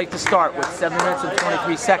never too late to start with 7 minutes and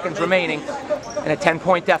 23 seconds remaining and a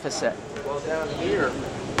 10-point deficit. Come on, Eric.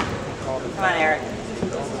 Come on, Eric.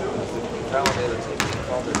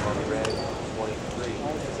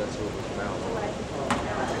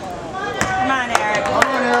 Come on, Eric.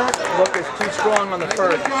 Look is too strong on the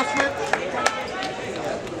first. Adjustment.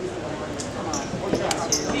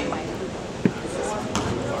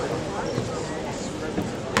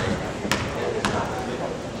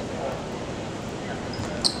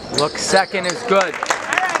 Look second is good.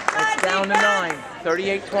 It's Down to 9.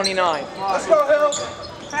 38-29. Let's go, Hill.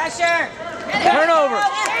 Pressure. Turnover.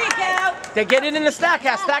 There you go. They get it in the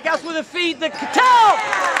Stackhouse. Stackhouse with a feed. The Cattell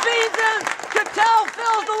feeds in. Cattell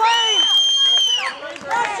fills the lane.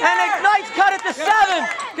 And the Knights cut it to 7.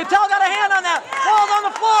 Cattell got a hand on that. Ball's on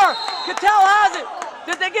the floor. Cattell has it.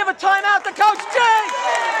 Did they give a timeout to Coach G?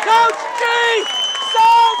 Coach G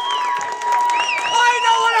says, I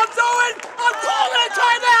know what I'm doing. I'm calling a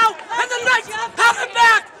timeout. And the Knights have it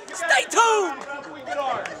back. Stay tuned.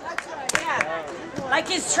 Yeah. Like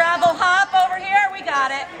his travel hop over here, we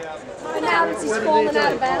got it. And now that he's falling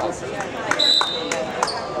out of bounds.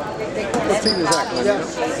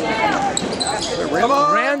 Come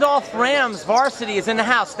on. Randolph Rams varsity is in the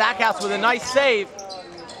house. Stackhouse with a nice save.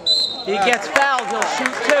 He gets fouled, he'll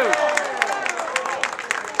shoot 2.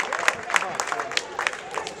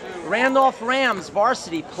 Randolph Rams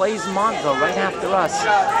varsity plays Montville right after us.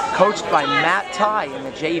 Coached by Matt Ty in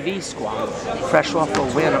the JV squad. Fresh off a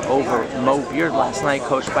win over Mo Beard last night.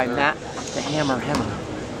 Coached by Matt the Hammer Hemmer.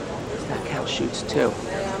 Stackhouse shoots 2.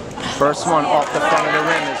 First one off the front of the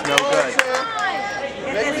rim is no good.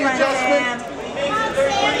 Get this one, Sam.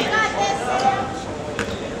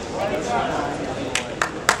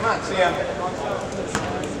 Come on, Sam.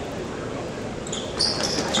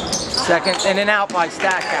 Second in and out by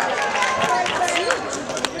Stackhouse.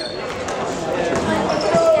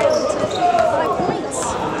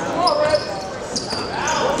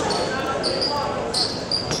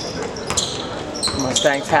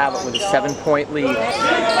 Mustangs have it with a 7-point lead.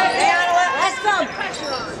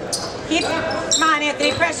 Keep, come on,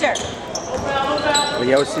 Anthony, pressure.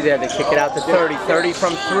 Leosi there, they kick it out to 30. 30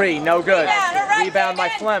 from 3, no good. Rebound by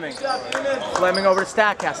Fleming. Fleming over to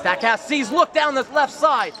Stackhouse. Stackhouse sees Look down the left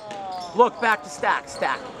side. Look back to Stack.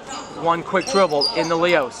 Stack. One quick dribble in the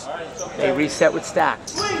Leos. They reset with Stack.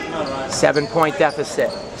 7-point deficit,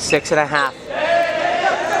 6.5.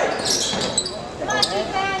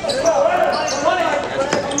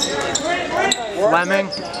 Fleming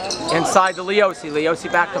inside to Leosi. Leosi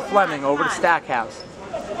back to Fleming, over to Stackhouse.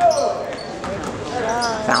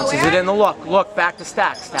 Bounces it in the look. Look, back to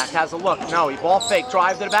Stack. Stack has a look. No, he ball fake,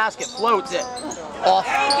 drive to the basket, floats it. Off.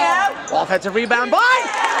 Offensive rebound by...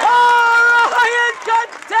 Oh, Ryan could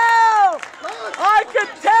tell! I could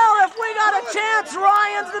tell if we got a chance,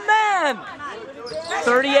 Ryan's the man!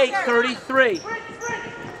 38-33.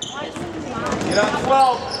 Get on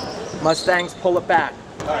 12. Mustangs pull it back.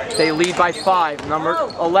 They lead by 5. Number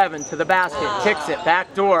 11 to the basket. Kicks it.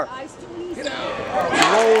 Back door.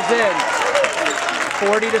 Rolls in.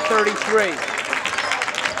 40-33.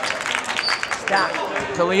 Stack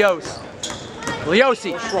to Leos.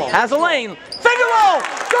 Leosi has a lane. Finger roll.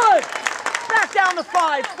 Good. Back down to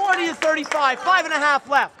 5. 40-35. 5.5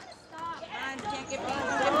 left.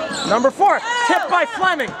 Number 4. Tipped by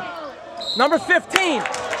Fleming. Number 15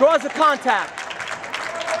 draws the contact.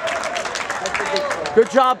 Good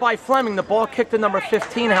job by Fleming. The ball kicked to number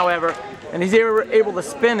 15, however, and he's able to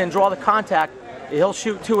spin and draw the contact. He'll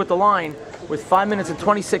shoot 2 at the line with 5 minutes and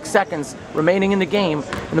 26 seconds remaining in the game,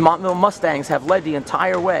 and the Montville Mustangs have led the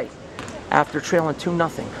entire way after trailing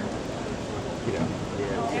 2-0.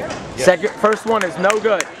 First one is no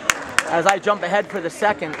good. As I jump ahead for the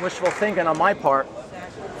second, wishful thinking on my part,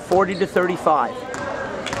 40-35.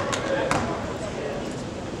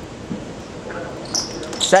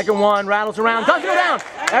 Second one, rattles around, doesn't go down.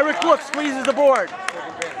 Eric looks, squeezes the board.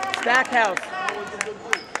 Stackhouse.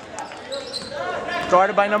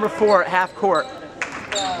 Started by number 4 at half court.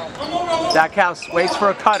 Stackhouse waits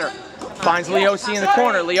for a cutter. Finds Leosi in the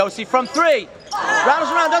corner. Leosi from 3.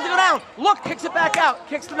 Rattles around, doesn't go down. Look, kicks it back out.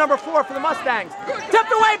 Kicks to number 4 for the Mustangs.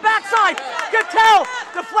 Tipped away, backside. Cattell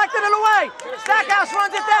deflected it away. Stackhouse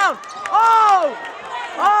runs it down. Oh!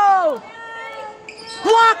 Oh!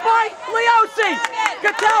 Blocked by Leosi.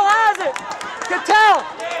 Cattell has it. Cattell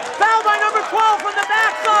fouled by number 12 from the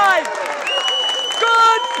backside.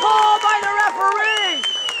 Good call by the referee.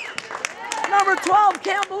 Number 12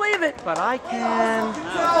 can't believe it, but I can.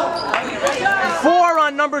 4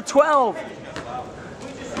 on number 12.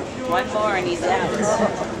 One more and he's out.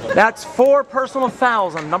 That's 4 personal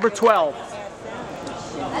fouls on number 12.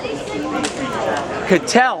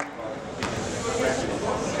 Cattell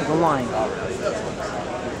to the line.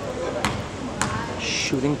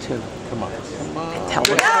 Shooting 2. Come on. Cattell was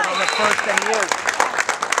good on the first and you.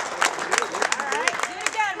 Alright, do it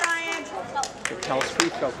again, Ryan. Cattell's free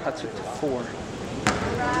throw cuts it to 4.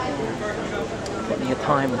 Getting a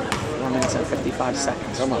time of 4 minutes and 55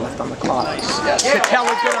 seconds left on the clock. Cattell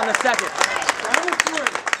is good on the second.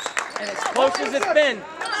 And as close as it's been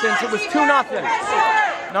since it was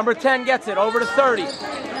 2-0. Number 10 gets it over to 30.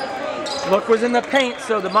 Look was in the paint,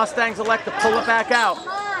 so the Mustangs elect to pull it back out.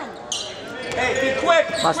 Hey, be quick.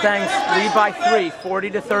 Mustangs lead by 3,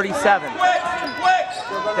 40-37.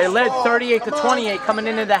 They led 38-28 coming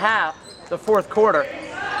into the fourth quarter.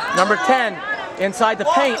 Number 10 inside the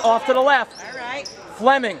paint, off to the left.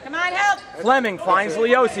 Fleming. Come on, help. Fleming finds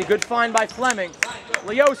Leosi. Good find by Fleming.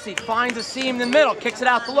 Leosi finds a seam in the middle, kicks it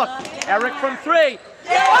out to look. Eric from 3. Eric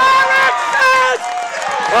says,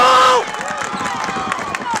 oh!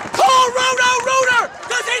 Call Rooter,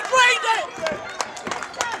 because he drained it!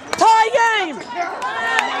 Tie game!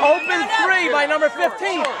 Open 3 by number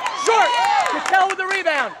 15. Short. Cattell with the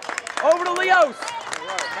rebound. Over to Leos.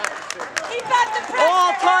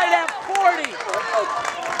 All tied at 40.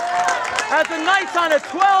 As the Knights on a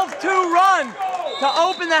 12-2 run to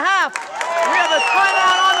open the half. We have a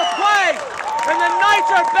timeout on the play. And the Knights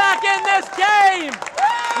are back in this game.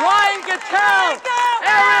 Ryan Cattell,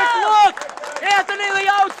 Eric Look, Anthony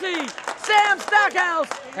Leosi, Sam Stackhouse,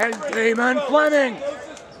 and Damon Fleming.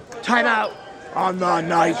 Timeout on the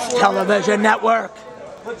Knights Television Network.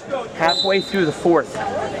 Halfway through the fourth,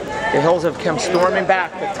 the Hills have come storming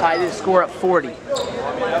back to tie the score at 40.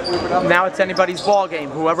 Now it's anybody's ball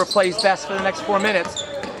game. Whoever plays best for the next 4 minutes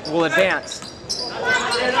will advance.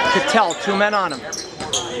 Cattell, 2 men on him.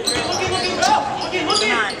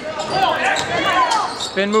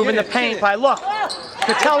 Spin move in the paint by Look.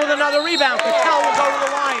 Cattell with another rebound. Cattell will go to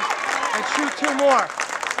the line and shoot 2 more.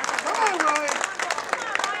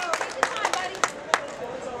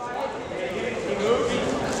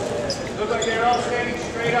 Look like they're all standing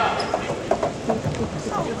straight up.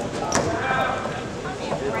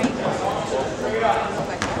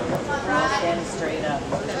 Standing straight up.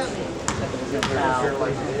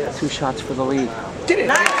 2 shots for the lead. Did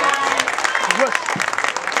it!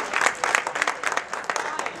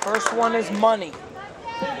 First one is money.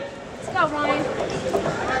 Let's go, Ryan.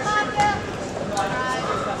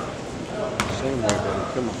 Same way, buddy.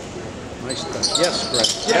 Come on. Nice touch. Yes, Greg.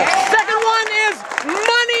 Yes. Second one is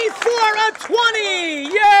money for a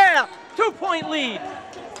 20. Yeah, 2-point lead.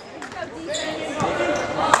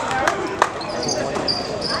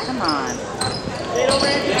 Come on.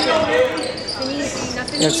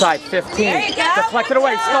 Inside 15. Deflected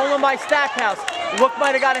away. Stolen by Stackhouse. Look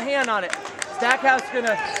might have got a hand on it. Stackhouse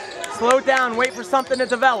gonna slow down, wait for something to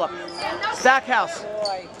develop. Stackhouse.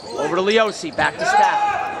 Over to Leosi. Back to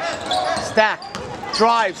Stack. Stack.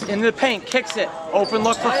 Drives into the paint. Kicks it. Open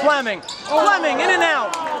look for Fleming. Fleming in and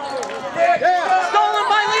out. Stolen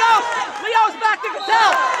by Leos. Leos back to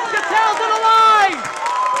Cattell. Cattell to the line.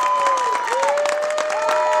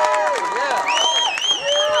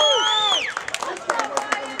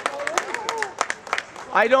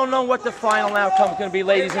 I don't know what the final outcome is going to be,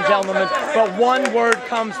 ladies and gentlemen, but one word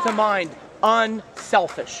comes to mind: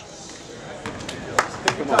 unselfish.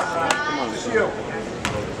 Come on.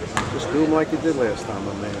 Just do him like you did last time,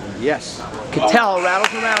 my man. Yes. Cattell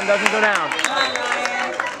rattles around, doesn't go down.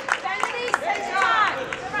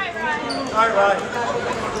 All right,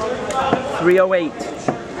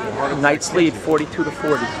 3:08. Knights lead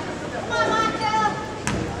 42-40.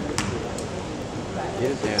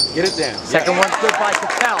 Get it down. Get it down. Second one's good by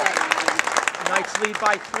Cattell. Knights lead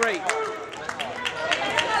by 3.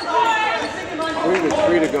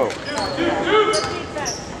 3 to go.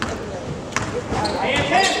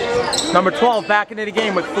 Number 12 back into the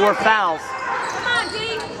game with 4 fouls. Come on,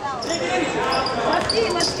 D.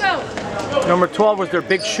 Let's go. Number 12 was their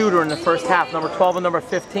big shooter in the first half. Number 12 and number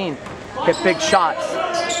 15 hit big shots.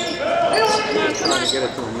 Trying to get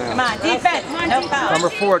it to him now. Come on, defense. No foul. Number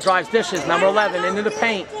 4 drives dishes. Number 11 into the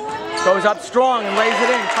paint. Goes up strong and lays it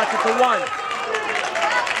in. Cuts it to 1.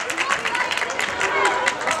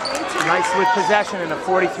 Nice with possession in a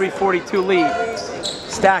 43-42 lead.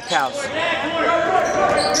 Stackhouse.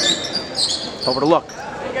 Over to look.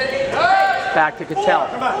 Back to Cattell.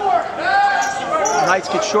 Knights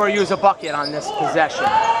could sure use a bucket on this possession.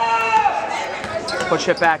 Push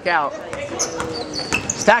it back out.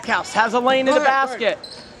 Stackhouse has a lane to the basket.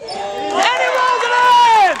 And he rolls it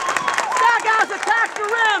in! Stackhouse attacks the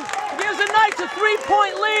rim. Gives the Knights a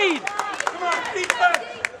 3-point lead.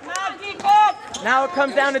 Now it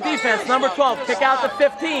comes down to defense. Number 12, kick out to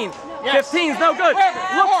 15. 15's no good.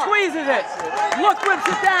 Look squeezes it. Look rips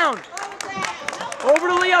it down. Over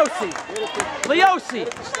to Leosi. Leosi.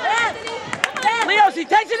 Leosi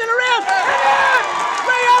takes it to the rim.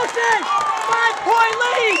 Leosi! 5-point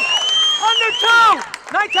lead. Under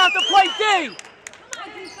 2. Knights have to play D.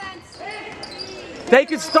 They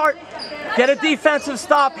can start, get a defensive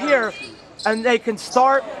stop here, and they can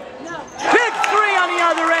start. Big 3 on the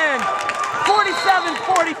other end.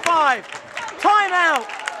 47-45. Timeout.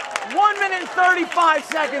 1 minute and 35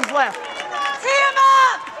 seconds left. Tee him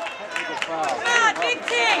up! Come on, big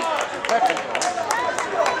team!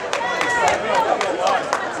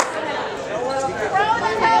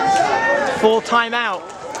 Full timeout.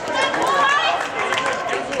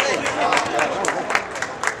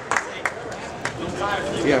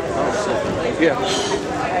 Yeah. Yeah.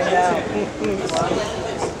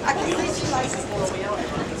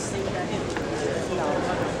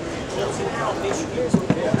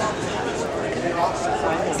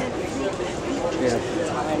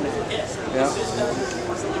 Yeah.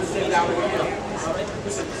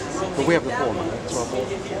 But we have the ball now. That's our ball.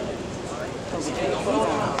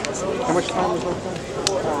 How much time was left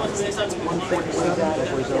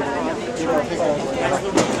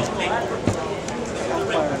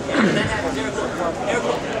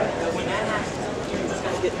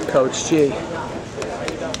Coach G.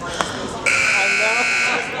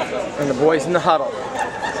 And the boys in the huddle.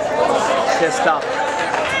 Pissed up.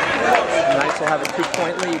 The Knights will have a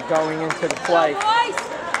 2-point lead going into the play.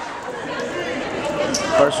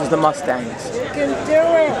 Versus the Mustangs. You can do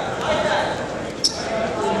it.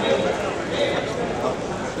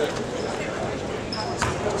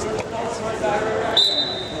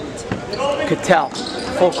 Cattell,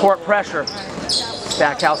 full court pressure.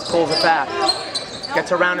 Stackhouse pulls it back.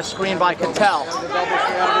 Gets around a screen by Cattell.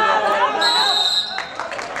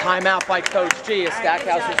 Timeout by Coach G as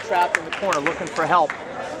Stackhouse is trapped in the corner looking for help.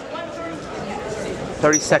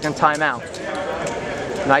 30-second timeout.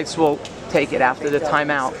 Knights will take it after the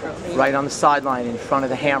timeout, right on the sideline in front of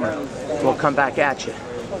the hammer. We'll come back at you.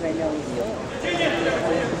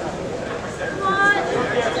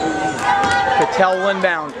 Cattell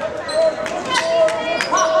inbound.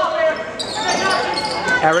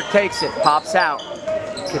 Eric takes it, pops out.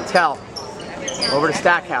 Cattell over to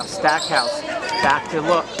Stackhouse. Stackhouse back to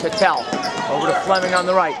look. Cattell over to Fleming on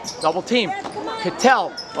the right. Double team.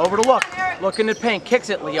 Cattell over to look. looking to paint, kicks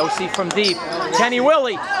it. Leosi from deep. Kenny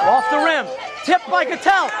Willie off the rim. Tipped by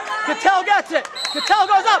Cattell. Cattell gets it. Cattell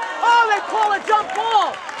goes up. Oh, they call a jump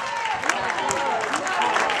ball.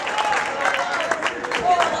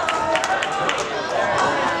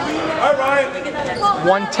 All right.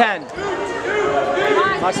 110.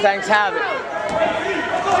 Mustangs have it.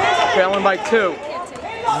 Trailing by 2.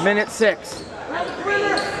 Minute 6.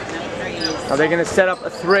 Are they going to set up a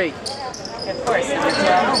 3? Of course, number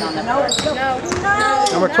 12 on the board.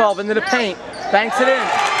 Number 12 into the paint. Banks it in.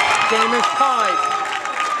 Game is tied.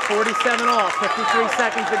 47 off. 53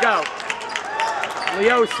 seconds to go.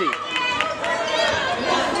 Leosi.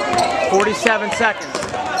 47 seconds.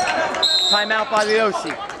 Timeout by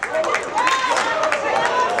Leosi.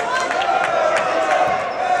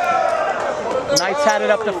 Knights had it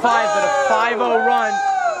up to 5, but a 5-0 run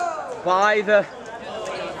by the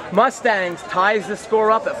Mustangs ties the score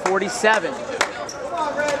up at 47.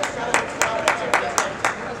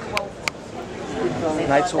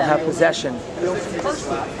 Knights will have possession.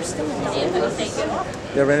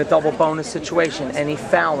 They're in a double bonus situation. Any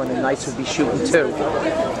foul and the Knights would be shooting 2.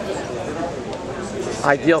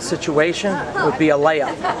 Ideal situation would be a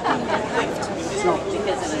layup.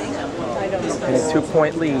 And a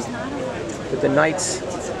 2-point lead. But the Knights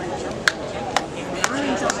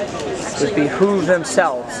would behoove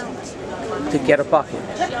themselves to get a bucket.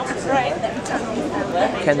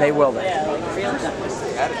 Can they, will they?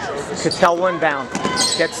 Cattell inbound,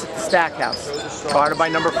 gets Stackhouse, guarded by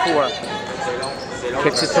number 4.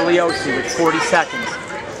 Kicks it to Leosi with 40 seconds.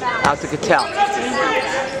 Out to Cattell.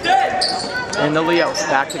 And the Leos,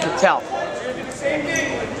 back to Cattell.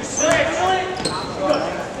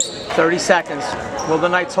 30 seconds. Will the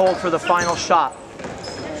Knights hold for the final shot?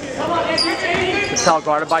 Cattell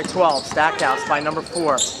guarded by 12. Stackhouse by number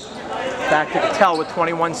 4. Back to Cattell with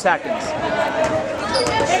 21 seconds.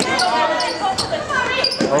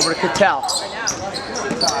 Over to Cattell.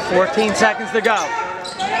 14 seconds to go.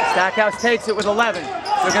 Stackhouse takes it with 11.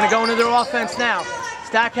 They're going to go into their offense now.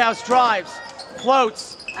 Stackhouse drives,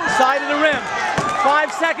 floats, side of the rim.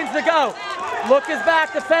 5 seconds to go. Look is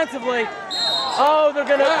back defensively. Oh, they're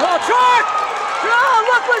going to call charge! Oh,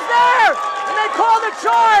 look was there! And they call the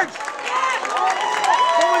charge!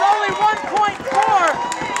 But with only 1.4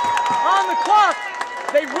 on the clock,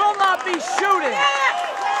 they will not be shooting.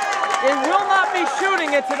 They will not be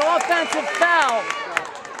shooting. It's an offensive foul.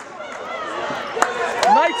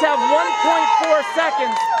 Knights have 1.4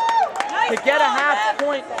 seconds to get a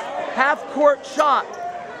half-court shot.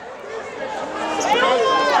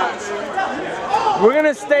 We're going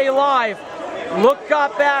to stay live. Look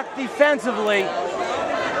got back defensively,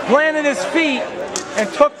 planted his feet, and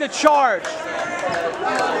took the charge.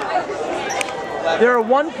 There are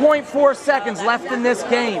 1.4 seconds left in this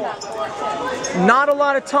game. Not a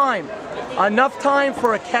lot of time. Enough time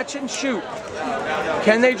for a catch and shoot.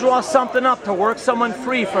 Can they draw something up to work someone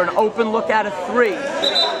free for an open look at a 3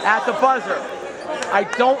 at the buzzer? I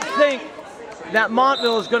don't think that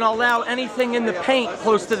Montville is going to allow anything in the paint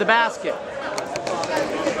close to the basket.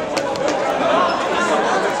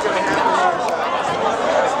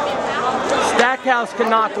 Stackhouse can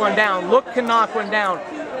knock one down. Look can knock one down.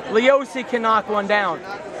 Leosi can knock one down.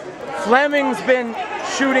 Fleming's been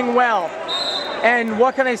shooting well. And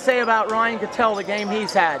what can I say about Ryan Cattell, the game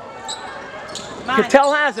he's had?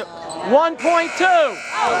 Cattell has it. 1.2.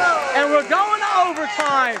 And we're going to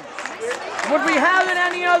overtime. Would we have it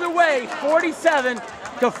any other way? 47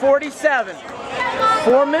 to 47.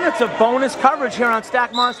 4 minutes of bonus coverage here on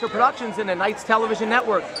Stack Monster Productions and the Knights Television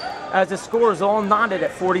Network as the score is all knotted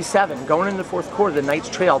at 47. Going into the fourth quarter, the Knights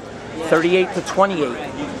trailed 38 to 28.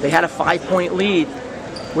 They had a 5-point lead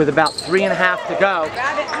with about 3.5 to go.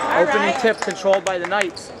 Opening tip controlled by the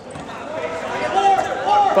Knights.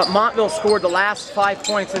 But Montville scored the last 5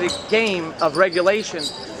 points of the game of regulation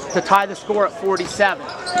to tie the score at 47,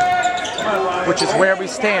 which is where we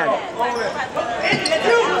stand.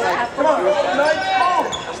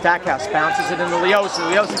 Stackhouse bounces it into Leosi.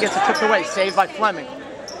 Leosi gets it took away, saved by Fleming.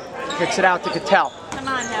 Kicks it out to Cattell. Come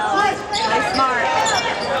on, Hill. Play smart.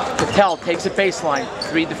 Cattell takes it baseline.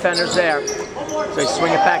 3 defenders there. So they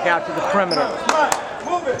swing it back out to the perimeter.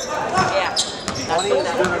 Yeah.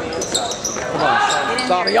 Come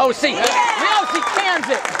on. Leosi. Leosi cans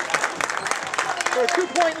it. For a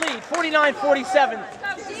 2-point lead, 49-47.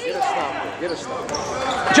 Get a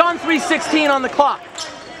stop. John 3:16 on the clock.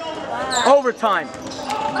 Overtime.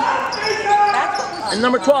 And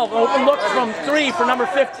number 12, open look from 3 for number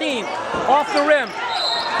 15. Off the rim.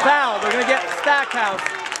 Foul. They're going to get Stackhouse.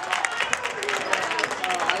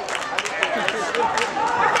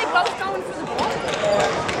 Are they both going for the ball?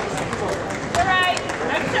 All right.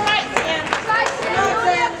 That's all right, Sam.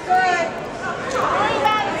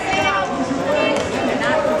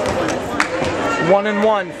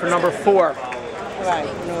 1-1 for number 4.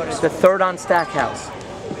 It's the third on Stackhouse.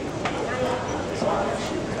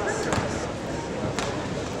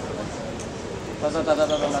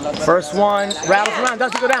 First one, rattles around,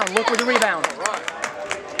 doesn't go down. Look for the rebound.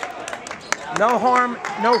 No harm,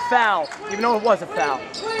 no foul, even though it was a foul.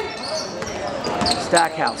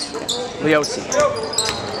 Stackhouse, Leosi.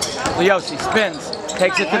 Leosi spins,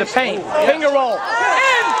 takes it to the paint. Finger roll,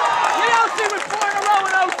 in! Leosi with 4 in a row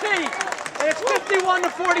in OT. And it's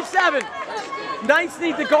 51-47. Knights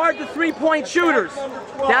need to guard the three-point shooters.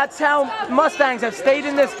 That's how Mustangs have stayed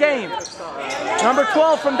in this game. Number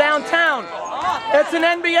 12 from downtown. It's an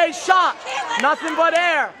NBA shot. Nothing but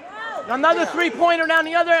air. Another three-pointer down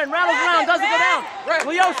the other end. Rattles around, doesn't go down.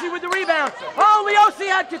 Leosi with the rebound. Oh, Leosi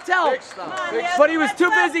had Cattell. But he was too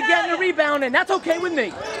busy getting the rebound, and that's okay with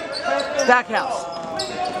me. Stackhouse.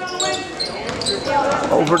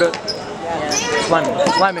 Over to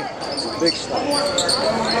Fleming. Big stop.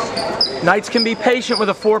 Knights can be patient with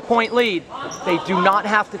a 4-point lead. They do not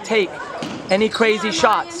have to take any crazy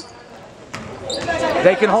shots.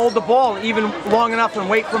 They can hold the ball even long enough and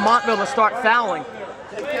wait for Montville to start fouling.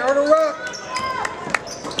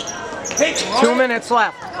 2 minutes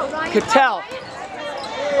left. Cattell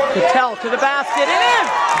to the basket and in!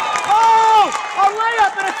 Oh! A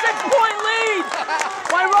layup and a 6-point lead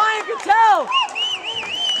by Ryan Cattell!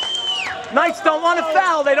 Knights don't want to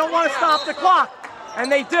foul, they don't want to stop the clock. And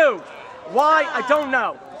they do. Why? I don't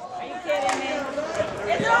know. Are you kidding me?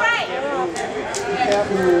 It's all right.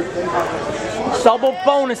 Double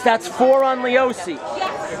bonus, that's 4 on Leosi. Yes.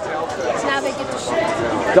 Now they get to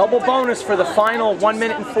shoot. Double bonus for the final 1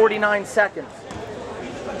 minute and 49 seconds.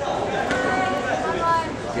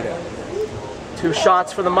 2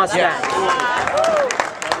 shots for the Mustangs.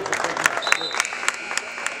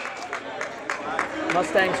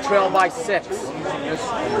 Mustangs trail by 6.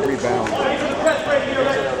 Rebound.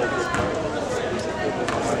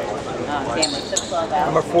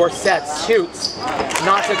 Number 4 sets, shoots,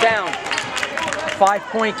 knocks it down.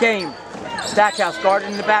 5-point game. Stackhouse guarded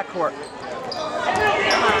in the backcourt.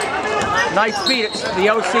 Nice beat it.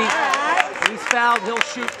 Leosi, he's fouled, he'll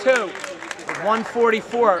shoot 2.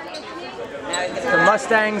 144. The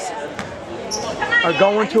Mustangs are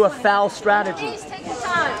going to a foul strategy.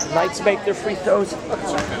 Knights make their free throws. It's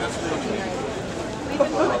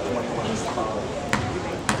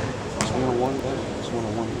 101, it's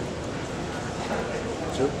 101.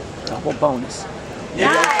 Double bonus.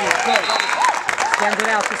 Extends it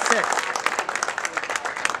out to 6.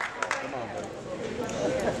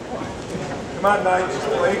 Come on, Knights.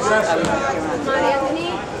 Play aggressive. Come on, Anthony.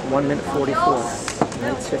 1 minute 44.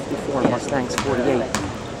 Knights 54. Mustangs 48.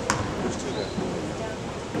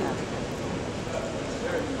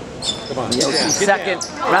 Come on. Second.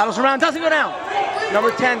 Rattles around. Doesn't go down.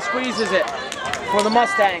 Number 10 squeezes it for the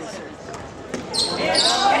Mustangs.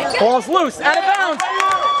 Ball's loose. Out of bounds.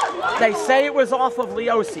 They say it was off of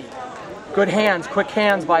Leosi. Good hands. Quick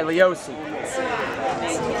hands by Leosi.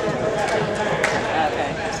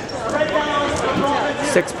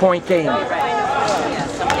 6-point game.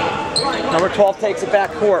 Number 12 takes it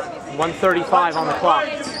back court. 1:35 on the clock.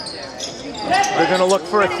 They're going to look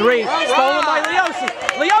for a 3. Stolen by Leosi.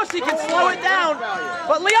 Leosi can slow it down,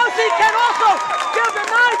 but Leosi can also give the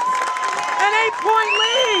Knights an 8-point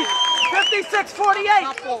lead.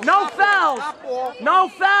 56-48. No fouls. No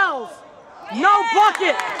fouls. No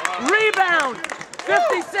bucket. Rebound.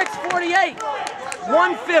 56-48.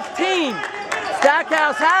 1:15.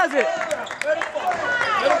 Stackhouse has it.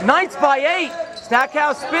 Knights by 8.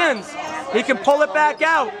 Stackhouse spins. He can pull it back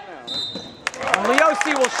out. And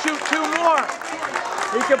Leosi will shoot 2 more.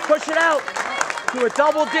 He can push it out to a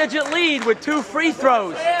double-digit lead with 2 free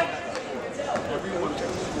throws. Come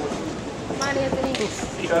on, Anthony.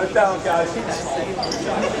 Shut it down, guys.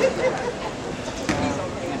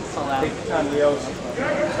 Take your time, Leosi.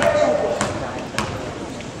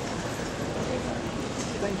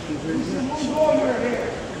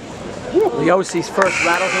 Leosi's first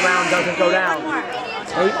rattles around, doesn't go down.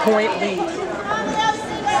 8-point lead.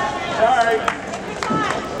 Sorry.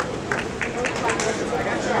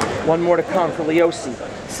 1 more to come for Leosi.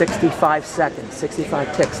 65 seconds,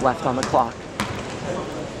 65 ticks left on the clock.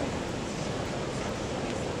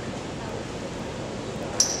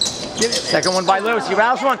 Second one by Leosi.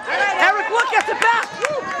 Rattles one. Eric, look, gets it back.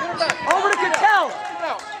 Over to Cattell.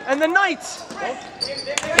 And the Knights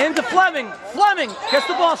into Fleming. Fleming gets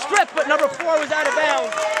the ball stripped, but number 4 was out of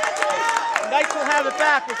bounds. The Knights will have it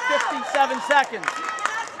back with 57 seconds.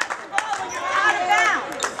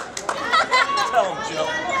 Tell him, Joe.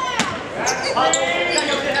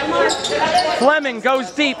 Fleming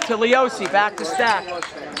goes deep to Leosi, back to Stack.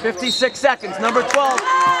 56 seconds, number 12.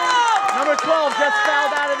 Number 12 just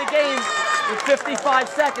fouled out of the game with 55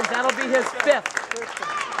 seconds. That'll be his 5th.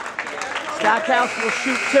 Stackhouse will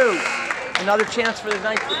shoot 2. Another chance for the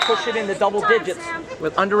Knights to push it into double digits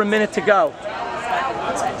with under a minute to go.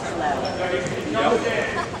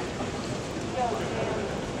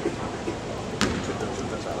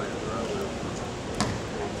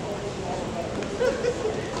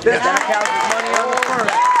 Stackhouse is money on the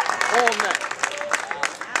first.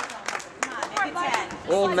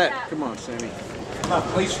 All net. Come on, Sammy. Come on,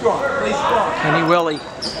 play strong, play strong. Kenny Willie.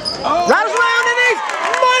 Rattles around and he's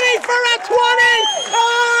money for a 20!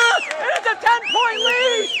 And it's a 10-point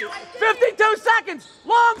lead! 52 seconds,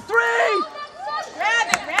 long 3!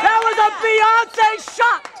 That was a Beyonce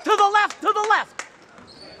shot! To the left, to the left!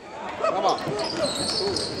 Come on.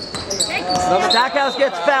 Stackhouse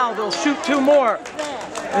gets fouled, they'll shoot 2 more.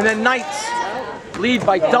 And then Knights lead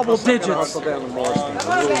by double digits. Hustle down to Marston.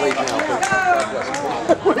 We're a little late now.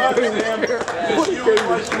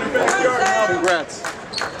 Congrats.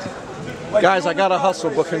 Guys, I got to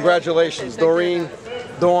hustle, but congratulations. Doreen,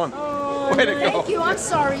 Dawn. Way to go. Thank you. I'm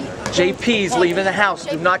sorry. JP's leaving the house.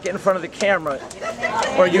 Do not get in front of the camera,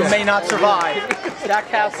 or you may not survive.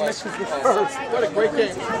 Stackhouse misses the first. What a great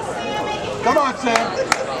game. Come on, Sam.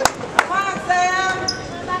 Come on, Sam.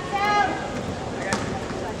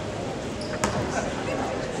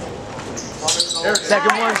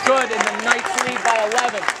 Second one's good, and the Knights lead by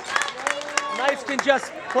 11. Knights can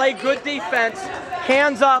just play good defense,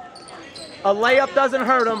 hands up. A layup doesn't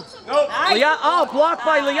hurt them. Oh, blocked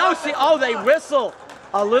by Leosi. Oh, they whistle.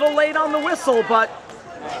 A little late on the whistle, but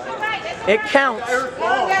it counts.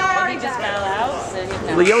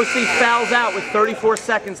 Leosi fouls out with 34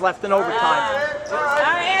 seconds left in overtime. All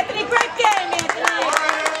right, Anthony, great game, Anthony.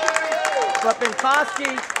 But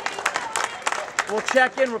Binkowski will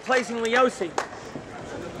check in, replacing Leosi.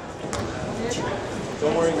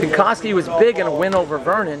 Binkowski was big in a win over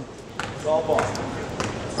Vernon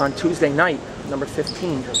on Tuesday night, number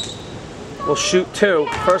 15. Will shoot 2.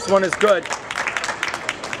 First one is good.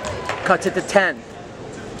 Cuts it to 10.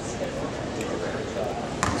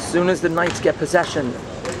 As soon as the Knights get possession,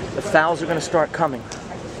 the fouls are going to start coming.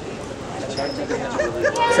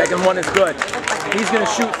 Second one is good. He's going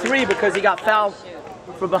to shoot 3 because he got fouled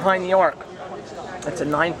from behind the arc. That's a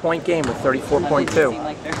 9-point game with 34.2.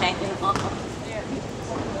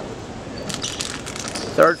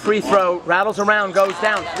 Third free throw, rattles around, goes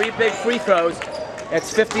down. 3 big free throws.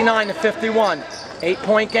 It's 59 to 51.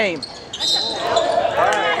 8-point game.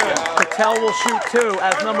 Patel will shoot 2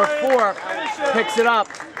 as number 4 picks it up.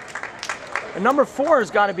 And number 4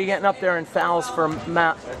 has got to be getting up there in fouls for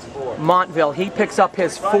Montville. He picks up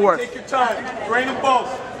his 4th. Take your time. Drain them both.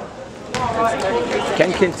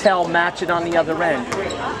 Ken Quintel match it on the other end.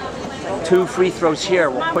 2 free throws here.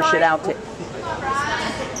 We'll push it out to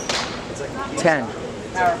 10.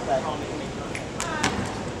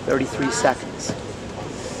 33 seconds.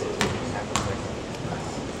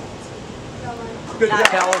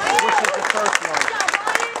 Patel switches the first one.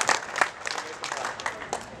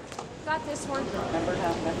 Got this one.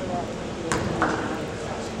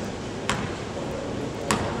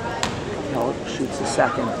 Patel shoots the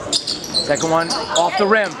second. Second one off the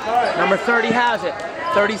rim. Number 30 has it.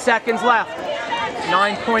 30 seconds left.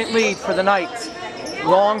 9-point lead for the Knights.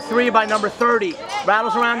 Long 3 by number 30.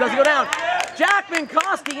 Rattles around, doesn't go down. Jack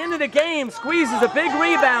Binkowski into the game. Squeezes a big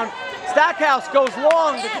rebound. Stackhouse goes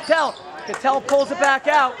long to Cattell. Cattell pulls it back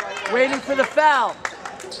out. Waiting for the foul.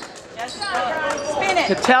 Spin it.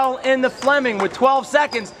 Cattell in the Fleming with 12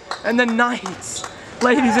 seconds. And the Knights,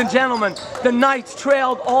 ladies and gentlemen, the Knights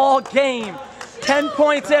trailed all game. 10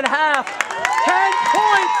 points at half. 10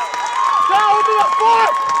 points. That will be a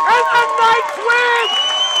 4th. And the Knights win.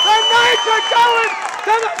 The Knights are going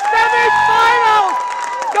to the semifinals.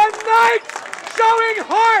 The Knights showing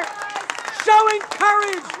heart, showing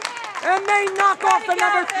courage, and they knock off the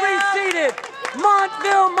number 3 seeded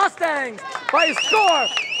Montville Mustangs by a score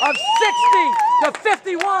of 60 to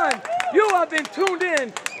 51. You have been tuned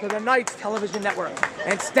in to the Knights Television Network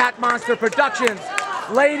and Stack Monster Productions.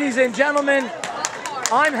 Ladies and gentlemen,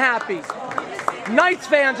 I'm happy. Knights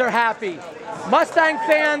fans are happy. Mustang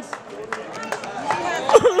fans,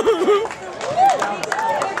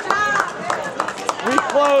 we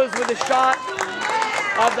close with a shot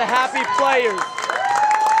of the happy players.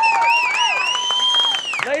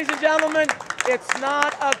 Ladies and gentlemen, it's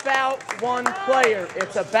not about one player,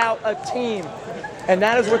 it's about a team. And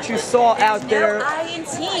that is what you saw out there. No I in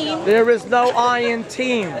team. There is no I in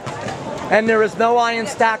team. And there is no I in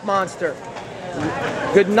Stack Monster.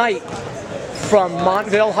 Good night. from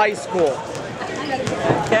Montville High School.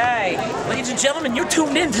 Okay. Ladies and gentlemen, you're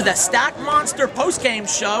tuned in to the Stack Monster postgame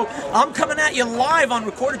show. I'm coming at you live on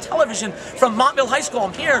recorded television from Montville High School.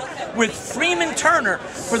 I'm here with Freeman Turner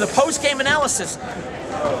for the postgame analysis.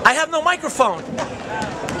 I have no microphone.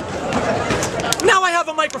 Now I have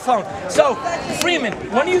a microphone. So, Freeman,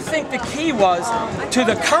 what do you think the key was to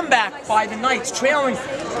the comeback by the Knights, trailing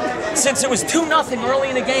since it was 2-0 early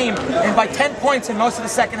in the game and by 10 points in most of the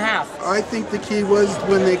second half? I think the key was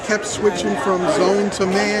when they kept switching from zone to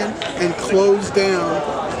man and closed down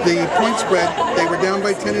the point spread. They were down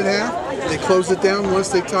by 10 at half. They closed it down once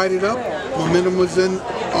they tied it up. Momentum was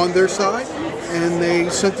on their side, and they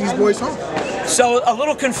sent these boys home. So a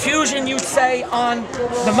little confusion, you'd say, on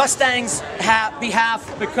the Mustangs'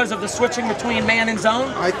 behalf because of the switching between man and zone?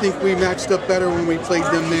 I think we matched up better when we played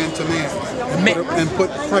them man to man and put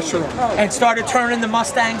pressure on. And started turning the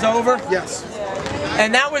Mustangs over? Yes.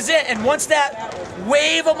 And that was it. And once that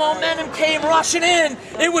wave of momentum came rushing in,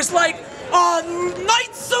 it was like a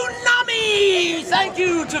night tsunami! Thank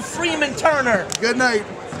you to Freeman Turner. Good night,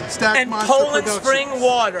 Stack And Monster Poland Productions. Spring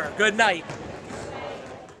Water. Good night.